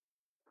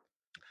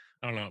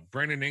I don't know.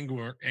 Brandon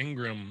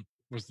Ingram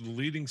was the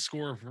leading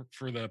scorer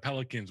for the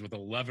Pelicans with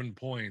 11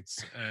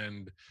 points,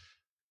 and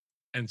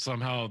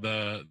somehow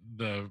the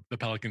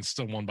Pelicans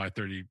still won by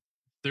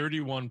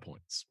 31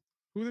 points.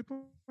 Who are they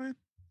playing?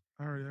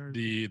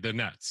 The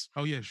Nets.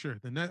 Oh yeah, sure.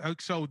 The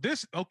Nets. So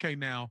this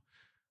now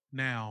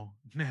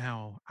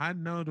I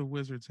know the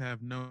Wizards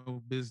have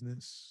no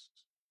business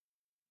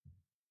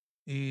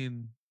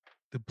in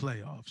the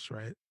playoffs,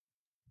 right?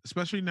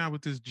 Especially now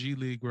with this G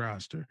League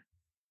roster.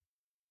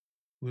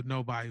 With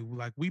nobody,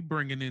 like we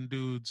bringing in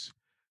dudes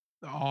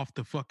off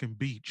the fucking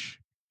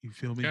beach. You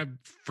feel me? Yeah,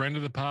 friend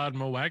of the pod,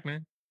 Mo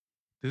Wagner.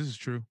 This is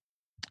true.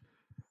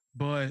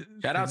 But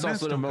shout outs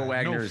also to Mo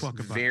Wagner's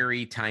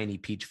very tiny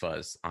peach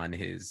fuzz on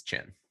his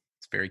chin.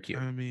 It's very cute.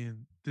 I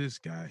mean, this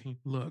guy,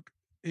 look,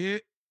 we're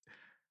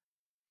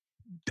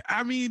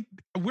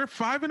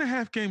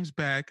 5.5 games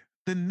back.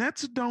 The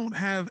Nets don't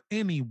have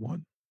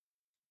anyone.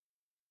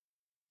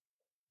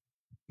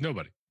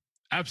 Nobody.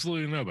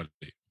 Absolutely nobody.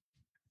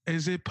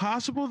 Is it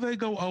possible they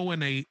go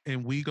 0-8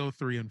 and we go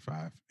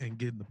 3-5 and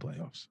get in the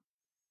playoffs?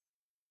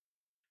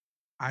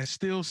 I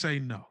still say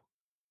no.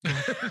 I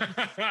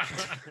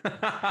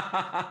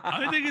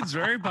think it's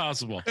very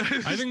possible.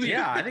 I think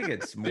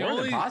it's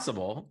more than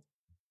possible.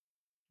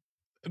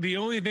 The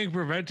only thing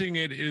preventing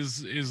it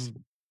is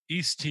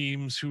East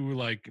teams who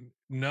like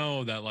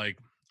know that like,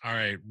 all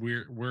right,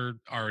 we're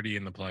already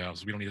in the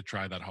playoffs. We don't need to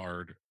try that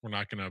hard. We're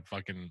not gonna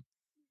fucking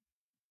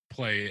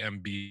play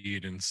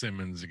Embiid and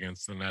Simmons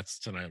against the Nets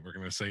tonight. We're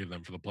gonna save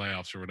them for the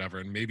playoffs or whatever.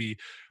 And maybe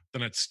the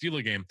Nets steal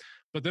a game,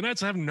 but the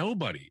Nets have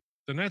nobody.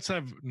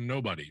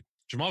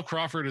 Jamal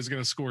Crawford is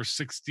going to score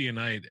 60 a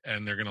night,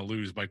 and they're going to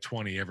lose by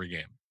 20 every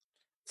game.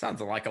 Sounds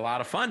like a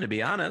lot of fun, to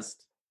be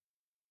honest.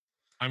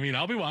 I mean,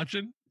 I'll be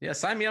watching. Yeah,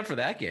 sign me up for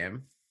that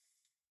game.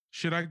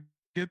 Should I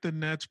get the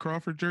Nets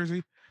Crawford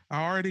jersey?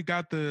 I already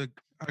got the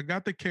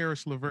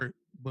Karis LeVert,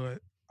 but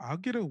I'll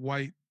get a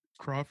white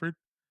Crawford.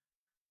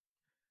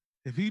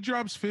 If he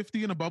drops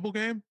 50 in a bubble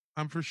game,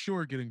 I'm for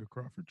sure getting a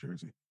Crawford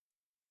jersey.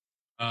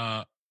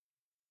 Do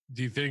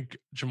you think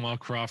Jamal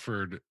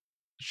Crawford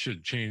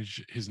should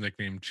change his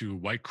nickname to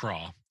White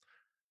Craw?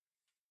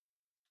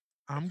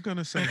 I'm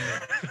gonna say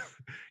no.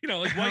 You know,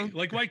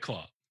 like White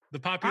Claw, the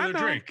popular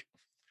drink.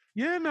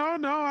 Yeah, no,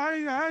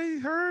 I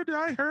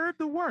heard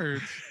the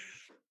words.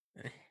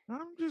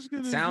 I'm just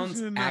gonna. It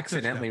sounds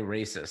accidentally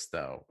racist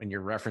though when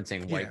you're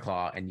referencing White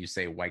Claw and you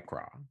say White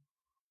Claw.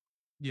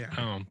 Yeah.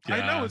 Yeah,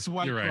 I know it's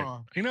White Claw. Right.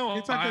 You know,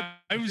 it's like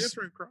a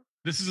different Claw.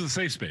 This is a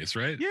safe space,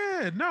 right?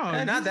 Yeah,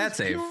 no, not that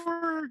safe.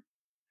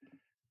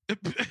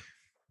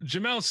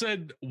 Jamel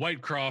said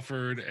White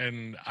Crawford,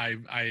 and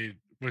I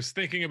was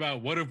thinking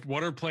about what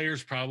are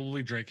players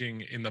probably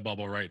drinking in the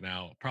bubble right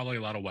now? Probably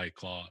a lot of White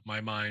Claw. My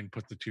mind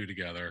put the two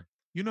together.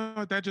 You know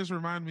what? That just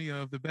reminded me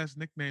of the best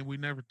nickname we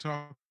never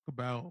talk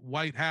about,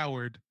 White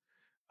Howard,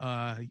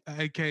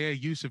 aka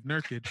Yusuf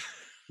Nurkic.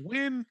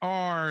 When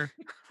are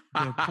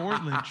the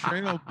Portland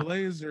Trail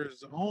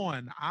Blazers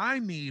on? I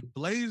need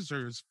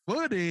Blazers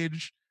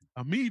footage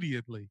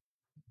immediately.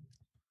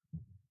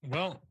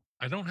 Well,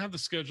 I don't have the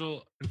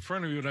schedule in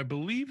front of me, but I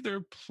believe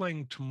they're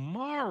playing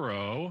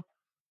tomorrow.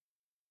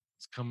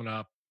 It's coming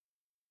up.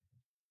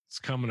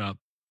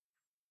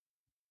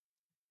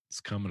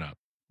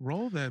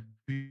 Roll that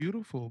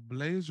beautiful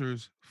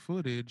Blazers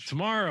footage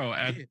tomorrow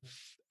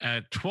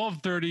at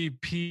 12:30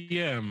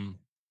 p.m.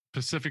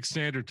 Pacific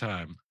Standard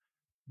Time.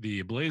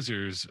 The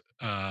Blazers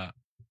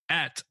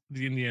at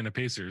the Indiana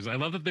Pacers. I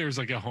love that there's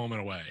like a home and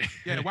away.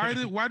 Yeah,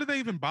 why do they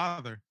even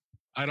bother?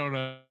 I don't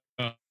know.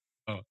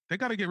 They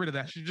got to get rid of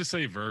that. Should just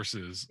say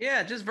versus.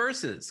 Yeah, just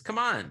versus. Come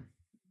on.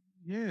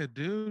 Yeah,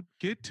 dude.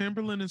 Get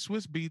Timberland and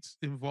Swiss Beats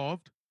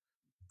involved.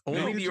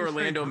 Only the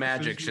Orlando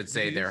Magic should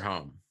say they're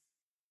home.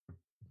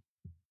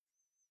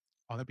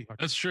 Oh, that'd be hard.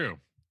 That's true.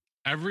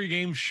 Every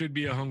game should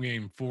be a home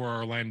game for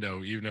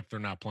Orlando, even if they're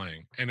not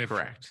playing. And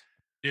correct.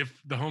 If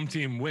the home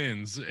team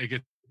wins, it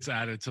gets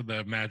added to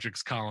the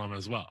Magic's column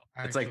as well.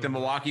 It's like the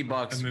Milwaukee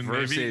Bucks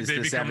versus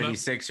the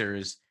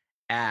 76ers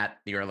at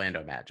the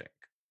Orlando Magic.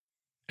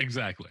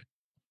 Exactly.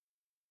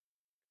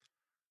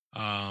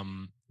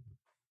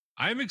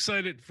 I'm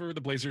excited for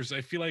the Blazers.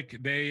 I feel like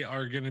they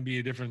are going to be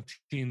a different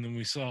team than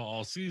we saw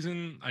all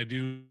season. I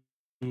do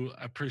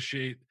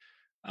appreciate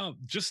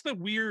just the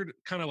weird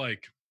kind of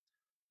like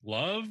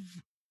love.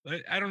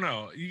 I don't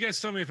know. You guys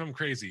tell me if I'm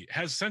crazy.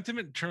 Has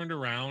sentiment turned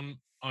around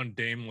on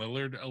Dame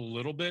Lillard a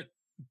little bit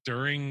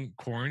during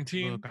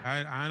quarantine? Look,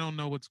 I don't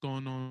know what's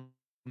going on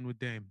with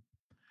Dame.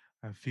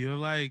 I feel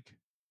like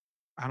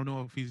I don't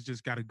know if he's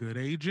just got a good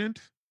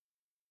agent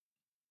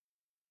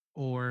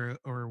or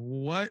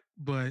what,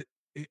 but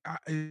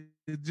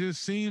it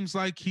just seems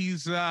like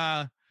he's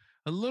a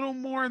little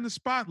more in the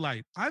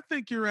spotlight. I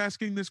think you're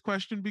asking this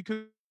question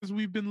because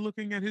we've been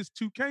looking at his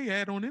 2K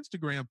ad on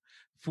Instagram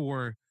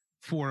for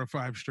 4 or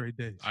 5 straight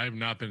days. I have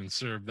not been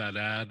served that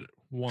ad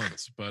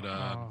once, but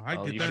I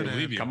get that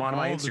ad. Come on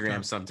my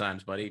Instagram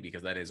sometimes, buddy,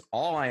 because that is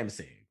all I am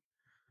seeing.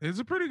 It's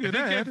a pretty good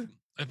ad.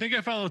 I think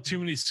I follow too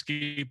many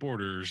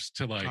skateboarders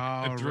to like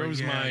it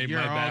throws my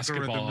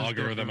basketball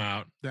algorithm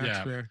out. That's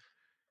fair.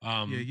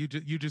 You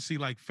just see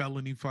like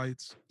felony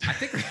fights. I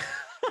think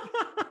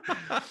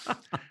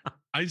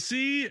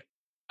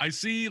I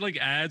see like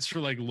ads for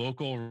like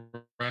local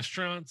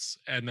restaurants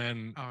and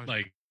then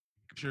like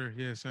sure,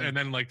 yes, and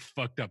then like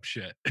fucked up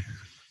shit.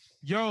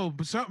 Yo,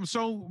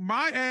 so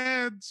my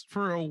ads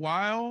for a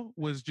while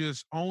was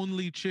just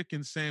only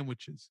chicken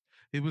sandwiches.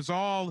 It was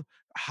all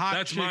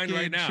hot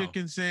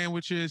chicken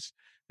sandwiches,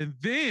 and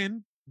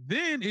then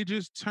it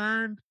just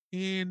turned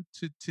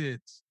into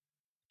tits.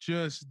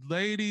 Just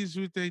ladies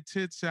with their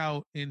tits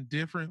out in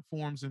different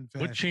forms and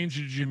fashions. What change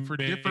did you for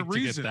make different to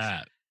reasons? Get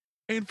that?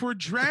 And for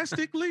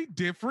drastically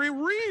different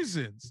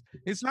reasons.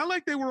 It's not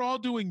like they were all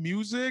doing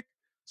music.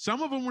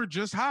 Some of them were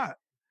just hot.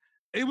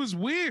 It was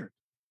weird.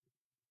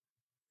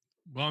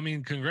 Well, I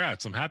mean,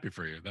 congrats. I'm happy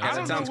for you. I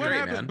don't know what great,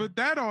 happened, man. but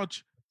that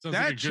sounds like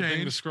a good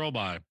thing to scroll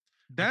by.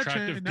 That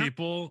attractive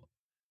people.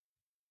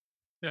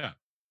 Yeah.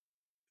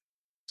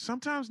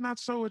 Sometimes not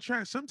so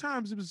attractive.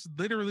 Sometimes it was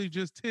literally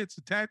just tits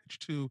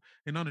attached to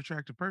an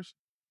unattractive person.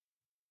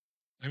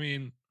 I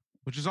mean,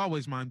 which is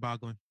always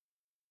mind-boggling.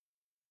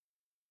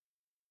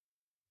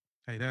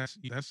 Hey, that's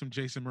some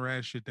Jason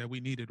Mraz shit that we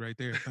needed right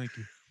there. Thank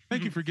you.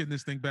 Thank you for getting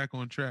this thing back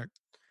on track.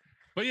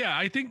 But yeah,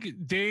 I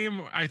think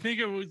Dame, I think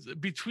it was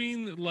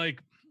between like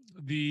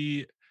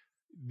the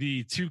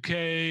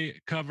 2K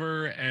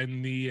cover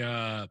and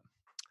the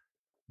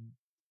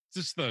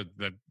just the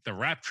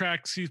rap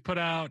tracks he's put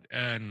out,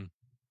 and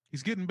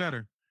he's getting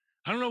better.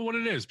 I don't know what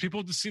it is.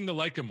 People just seem to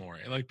like him more.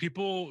 Like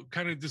people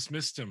kind of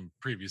dismissed him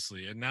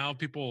previously, and now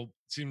people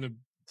seem to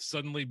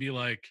suddenly be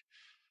like,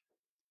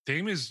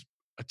 Dame is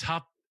a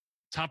top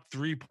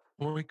 3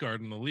 point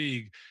guard in the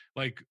league.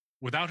 Like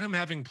without him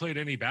having played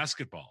any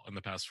basketball in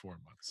the past 4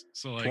 months.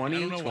 So like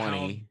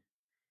 2020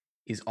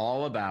 is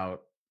all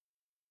about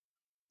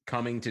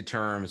coming to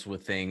terms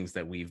with things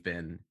that we've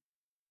been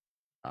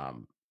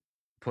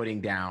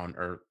putting down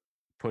or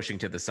pushing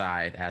to the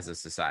side as a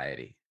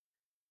society.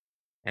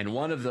 And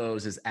one of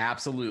those is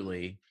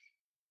absolutely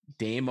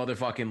Dame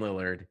motherfucking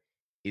Lillard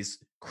is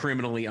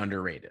criminally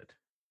underrated.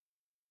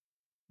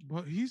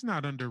 Well, he's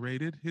not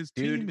underrated. His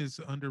team is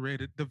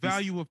underrated. The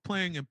value of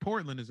playing in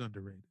Portland is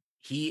underrated.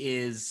 He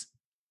is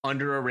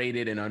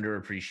underrated and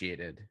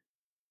underappreciated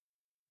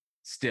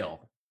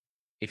still.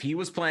 if he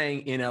was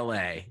playing in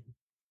LA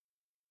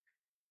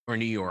or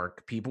New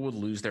York, people would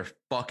lose their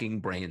fucking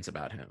brains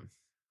about him.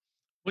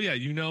 Well, yeah,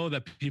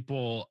 that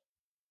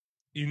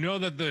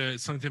the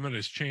sentiment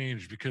has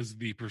changed because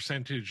the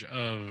percentage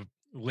of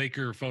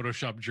Laker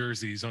Photoshop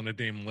jerseys on a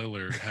Dame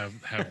Lillard have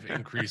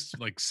increased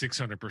like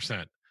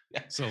 600%.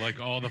 Yeah. So like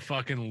all the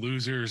fucking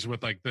losers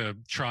with like the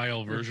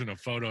trial version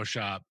of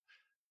Photoshop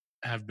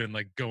have been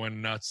like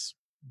going nuts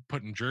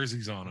putting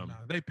jerseys on them. No,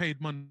 they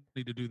paid money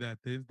to do that.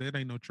 That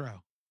ain't no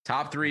trial.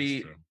 Top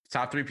three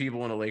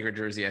people in a Laker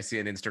jersey I see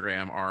on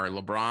Instagram are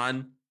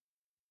LeBron,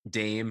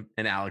 Dame,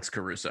 and Alex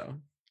Caruso.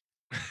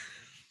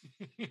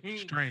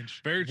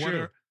 Strange. Very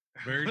true.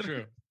 Very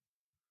true.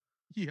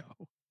 Yo,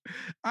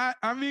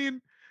 I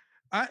mean,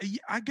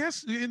 I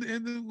guess in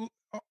the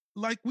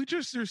like we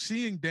just are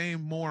seeing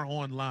Dame more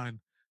online.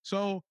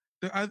 So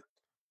I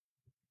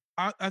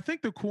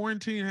think the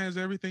quarantine has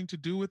everything to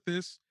do with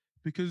this,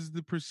 because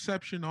the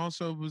perception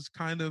also was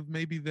kind of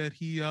maybe that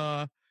he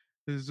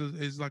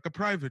is like a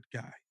private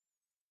guy,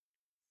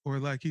 or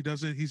like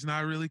he's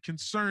not really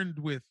concerned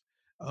with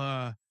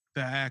the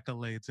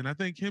accolades. And I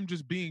think him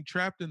just being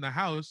trapped in the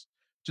house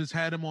just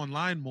had him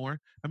online more.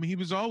 I mean, he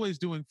was always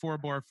doing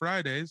 4-bar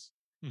Fridays.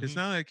 Mm-hmm. It's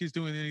not like he's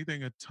doing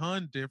anything a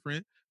ton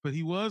different, but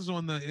he was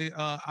on the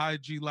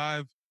IG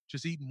Live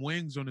just eating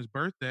wings on his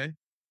birthday.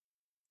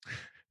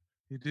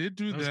 He did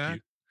do that.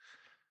 Cute.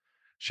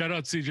 Shout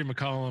out CJ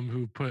McCollum,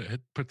 who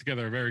put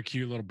together a very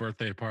cute little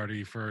birthday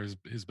party for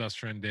his best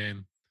friend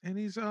Dame. And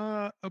he's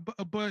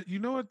but you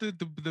know what,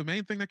 the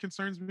main thing that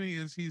concerns me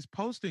is he's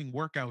posting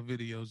workout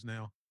videos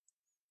now.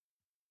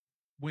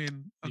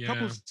 When a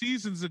couple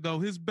seasons ago,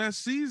 his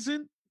best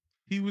season,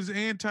 he was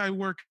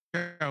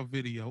anti-workout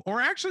video. Or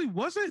actually,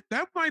 was it?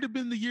 That might have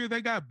been the year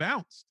they got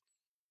bounced.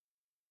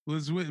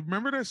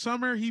 Remember that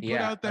summer he put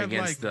out that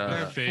like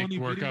that fake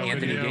workout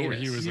video where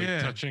he was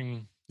like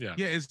touching. Yeah.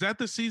 Yeah. Is that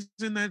the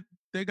season that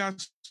they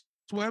got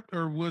swept,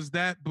 or was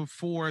that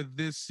before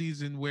this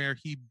season where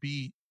he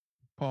beat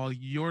Paul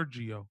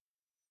Giorgio?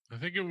 I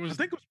think it was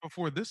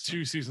before this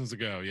 2 seasons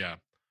ago. Yeah.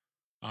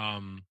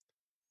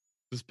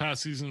 This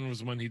past season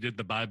was when he did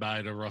the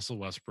bye-bye to Russell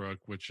Westbrook,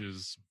 which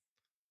is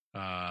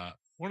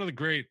one of the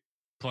great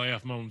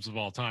playoff moments of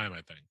all time,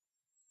 I think.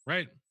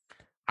 Right?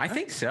 I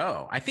think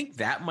so. I think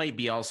that might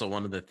be also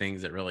one of the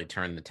things that really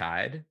turned the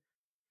tide.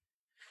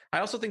 I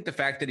also think the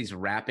fact that he's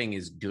rapping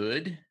is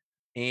good,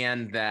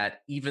 and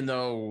that even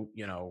though,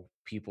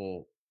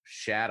 people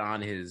shat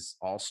on his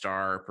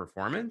All-Star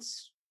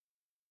performance,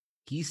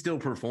 he still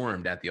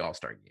performed at the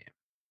All-Star game.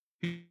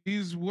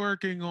 He's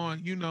working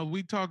on,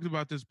 we talked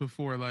about this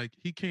before, like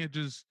he can't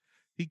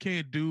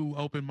do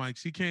open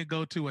mics. He can't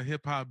go to a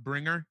hip hop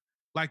bringer.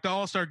 Like the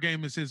All-Star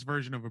game is his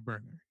version of a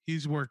bringer.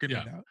 He's working it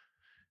out.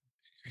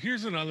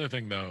 Here's another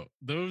thing though.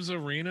 Those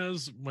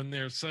arenas, when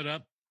they're set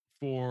up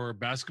for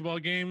basketball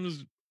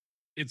games,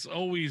 it's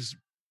always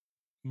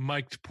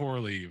mic'd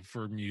poorly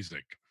for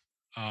music.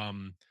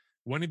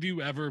 When have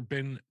you ever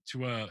been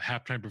to a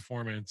halftime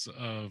performance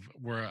of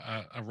where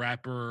a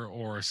rapper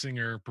or a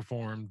singer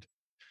performed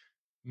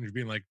and you're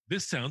being like,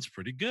 this sounds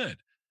pretty good?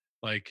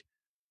 Like,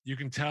 you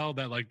can tell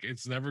that like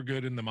it's never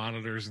good in the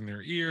monitors in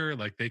their ear.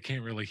 Like they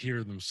can't really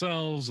hear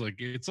themselves. Like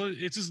it's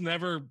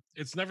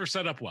never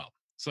set up well.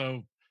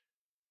 So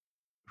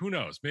who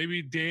knows?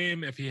 Maybe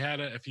Dame, if he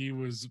had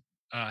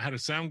a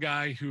sound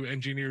guy who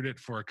engineered it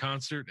for a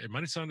concert, it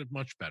might have sounded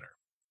much better.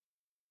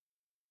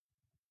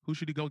 Who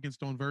should he go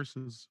against on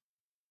versus?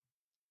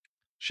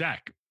 Shaq,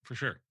 for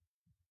sure.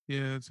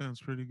 Yeah, that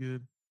sounds pretty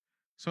good.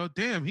 So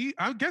damn,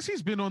 I guess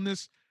he's been on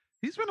this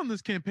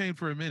campaign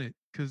for a minute.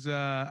 Cause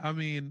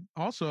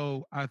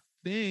also I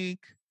think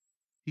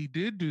he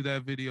did do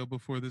that video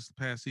before this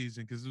past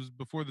season, because it was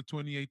before the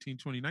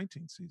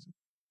 2018-2019 season.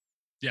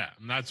 Yeah,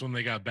 and that's when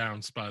they got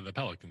bounced by the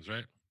Pelicans,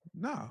 right?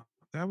 No,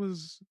 that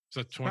was...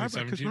 So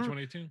 2017,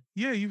 2018?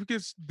 Yeah, you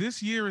guess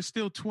this year is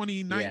still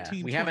 2019.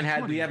 Yeah, we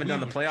haven't done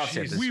the playoffs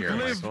yet this year.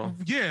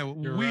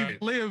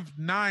 We've lived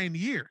 9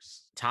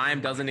 years. Time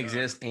doesn't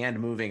exist and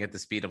moving at the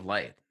speed of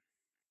light.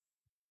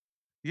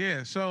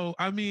 Yeah, so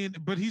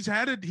but he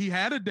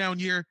had a down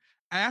year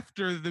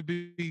after the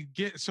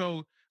begin.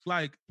 So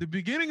like the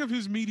beginning of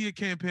his media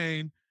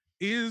campaign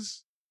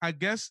is, I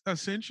guess,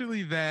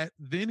 essentially that.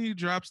 Then he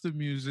drops the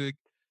music.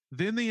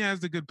 Then he has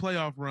the good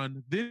playoff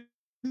run. Then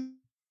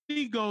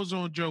he goes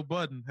on Joe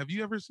Budden. Have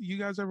you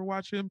guys ever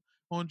watch him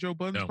on Joe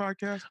Budden's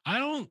podcast? I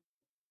don't.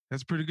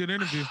 That's a pretty good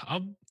interview.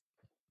 I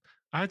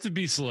have to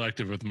be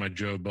selective with my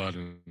Joe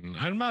Budden.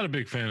 I'm not a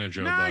big fan of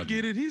Joe Budden. I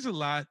get it. He's a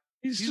lot.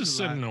 He's just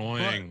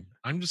annoying.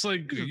 I'm just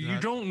like, you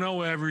don't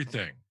know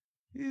everything.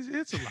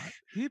 It's a lot.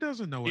 He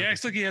doesn't know everything. He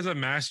acts like he has a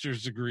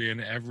master's degree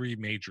in every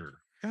major.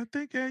 I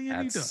think he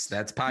does.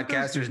 That's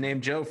podcasters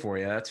named Joe for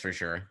you. That's for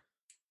sure.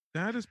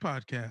 That is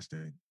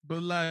podcasting.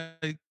 But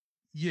like,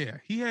 yeah,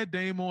 he had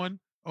Dame on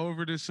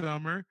over the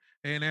summer,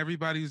 and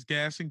everybody's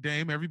gassing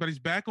Dame. Everybody's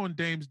back on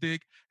Dame's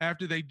dick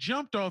after they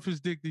jumped off his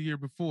dick the year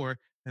before,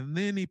 and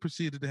then he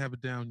proceeded to have a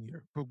down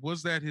year. But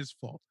was that his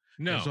fault?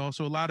 No. There's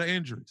also a lot of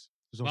injuries.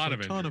 There's also a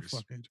ton of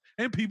fucking,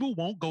 and people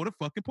won't go to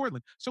fucking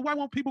Portland. So why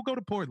won't people go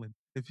to Portland?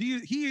 If he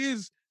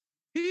is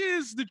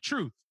the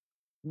truth,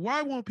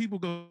 why won't people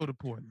go to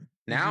Portland?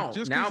 Now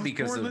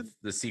because Portland? Of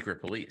the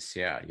secret police.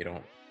 Yeah, you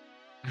don't.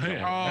 Right.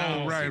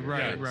 Now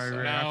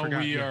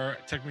we are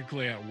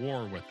technically at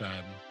war with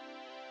them.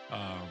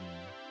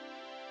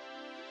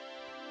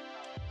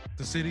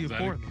 The city of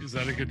Portland. Is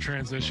that a good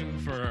transition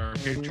for our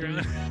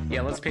Patreon?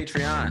 Yeah, let's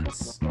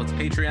Patreons. Let's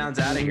Patreons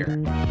out of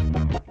here.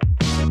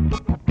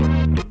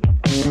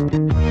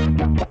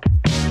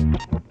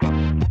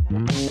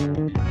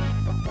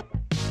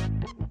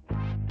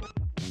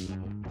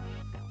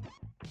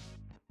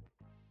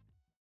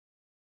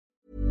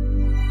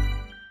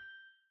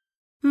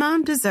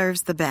 Mom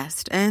deserves the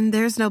best, and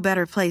there's no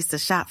better place to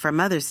shop for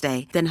Mother's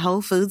Day than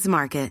Whole Foods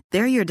Market.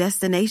 They're your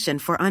destination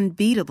for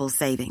unbeatable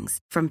savings,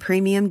 from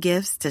premium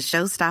gifts to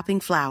show-stopping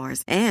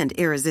flowers and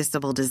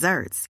irresistible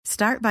desserts.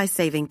 Start by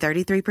saving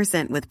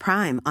 33% with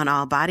Prime on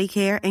all body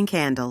care and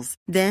candles.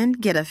 Then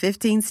get a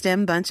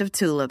 15-stem bunch of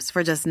tulips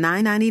for just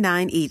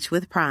 $9.99 each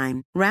with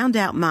Prime. Round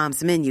out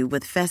Mom's menu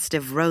with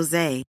festive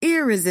rosé,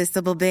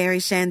 irresistible berry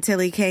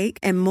chantilly cake,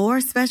 and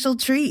more special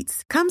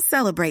treats. Come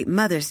celebrate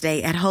Mother's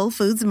Day at Whole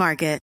Foods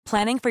Market.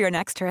 Planning for your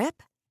next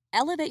trip?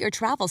 Elevate your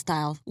travel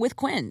style with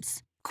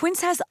Quince.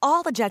 Quince has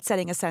all the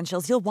jet-setting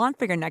essentials you'll want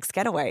for your next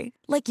getaway,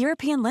 like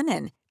European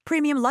linen,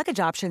 premium luggage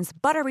options,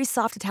 buttery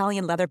soft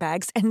Italian leather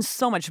bags, and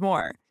so much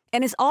more.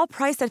 And is all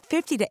priced at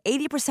 50 to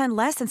 80%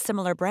 less than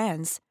similar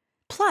brands.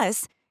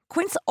 Plus,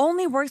 Quince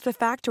only works with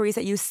factories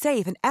that use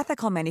safe and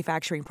ethical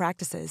manufacturing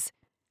practices.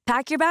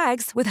 Pack your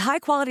bags with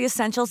high-quality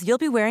essentials you'll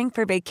be wearing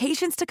for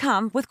vacations to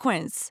come with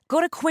Quince.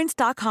 Go to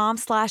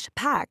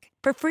quince.com/pack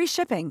for free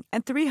shipping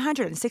and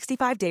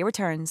 365-day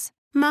returns.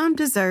 Mom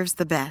deserves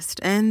the best,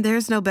 and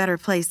there's no better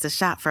place to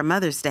shop for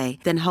Mother's Day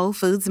than Whole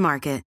Foods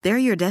Market. They're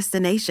your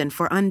destination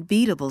for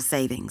unbeatable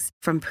savings,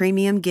 from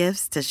premium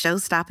gifts to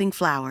show-stopping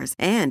flowers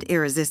and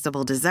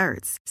irresistible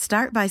desserts.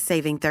 Start by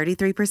saving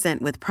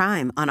 33% with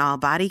Prime on all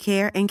body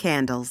care and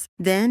candles.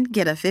 Then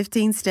get a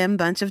 15-stem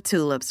bunch of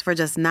tulips for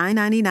just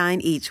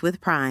 $9.99 each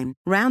with Prime.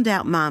 Round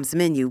out Mom's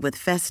menu with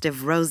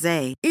festive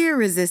rosé,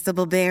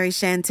 irresistible berry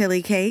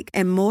chantilly cake,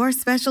 and more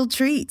special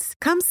treats.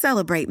 Come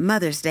celebrate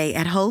Mother's Day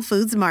at Whole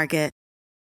Foods Market.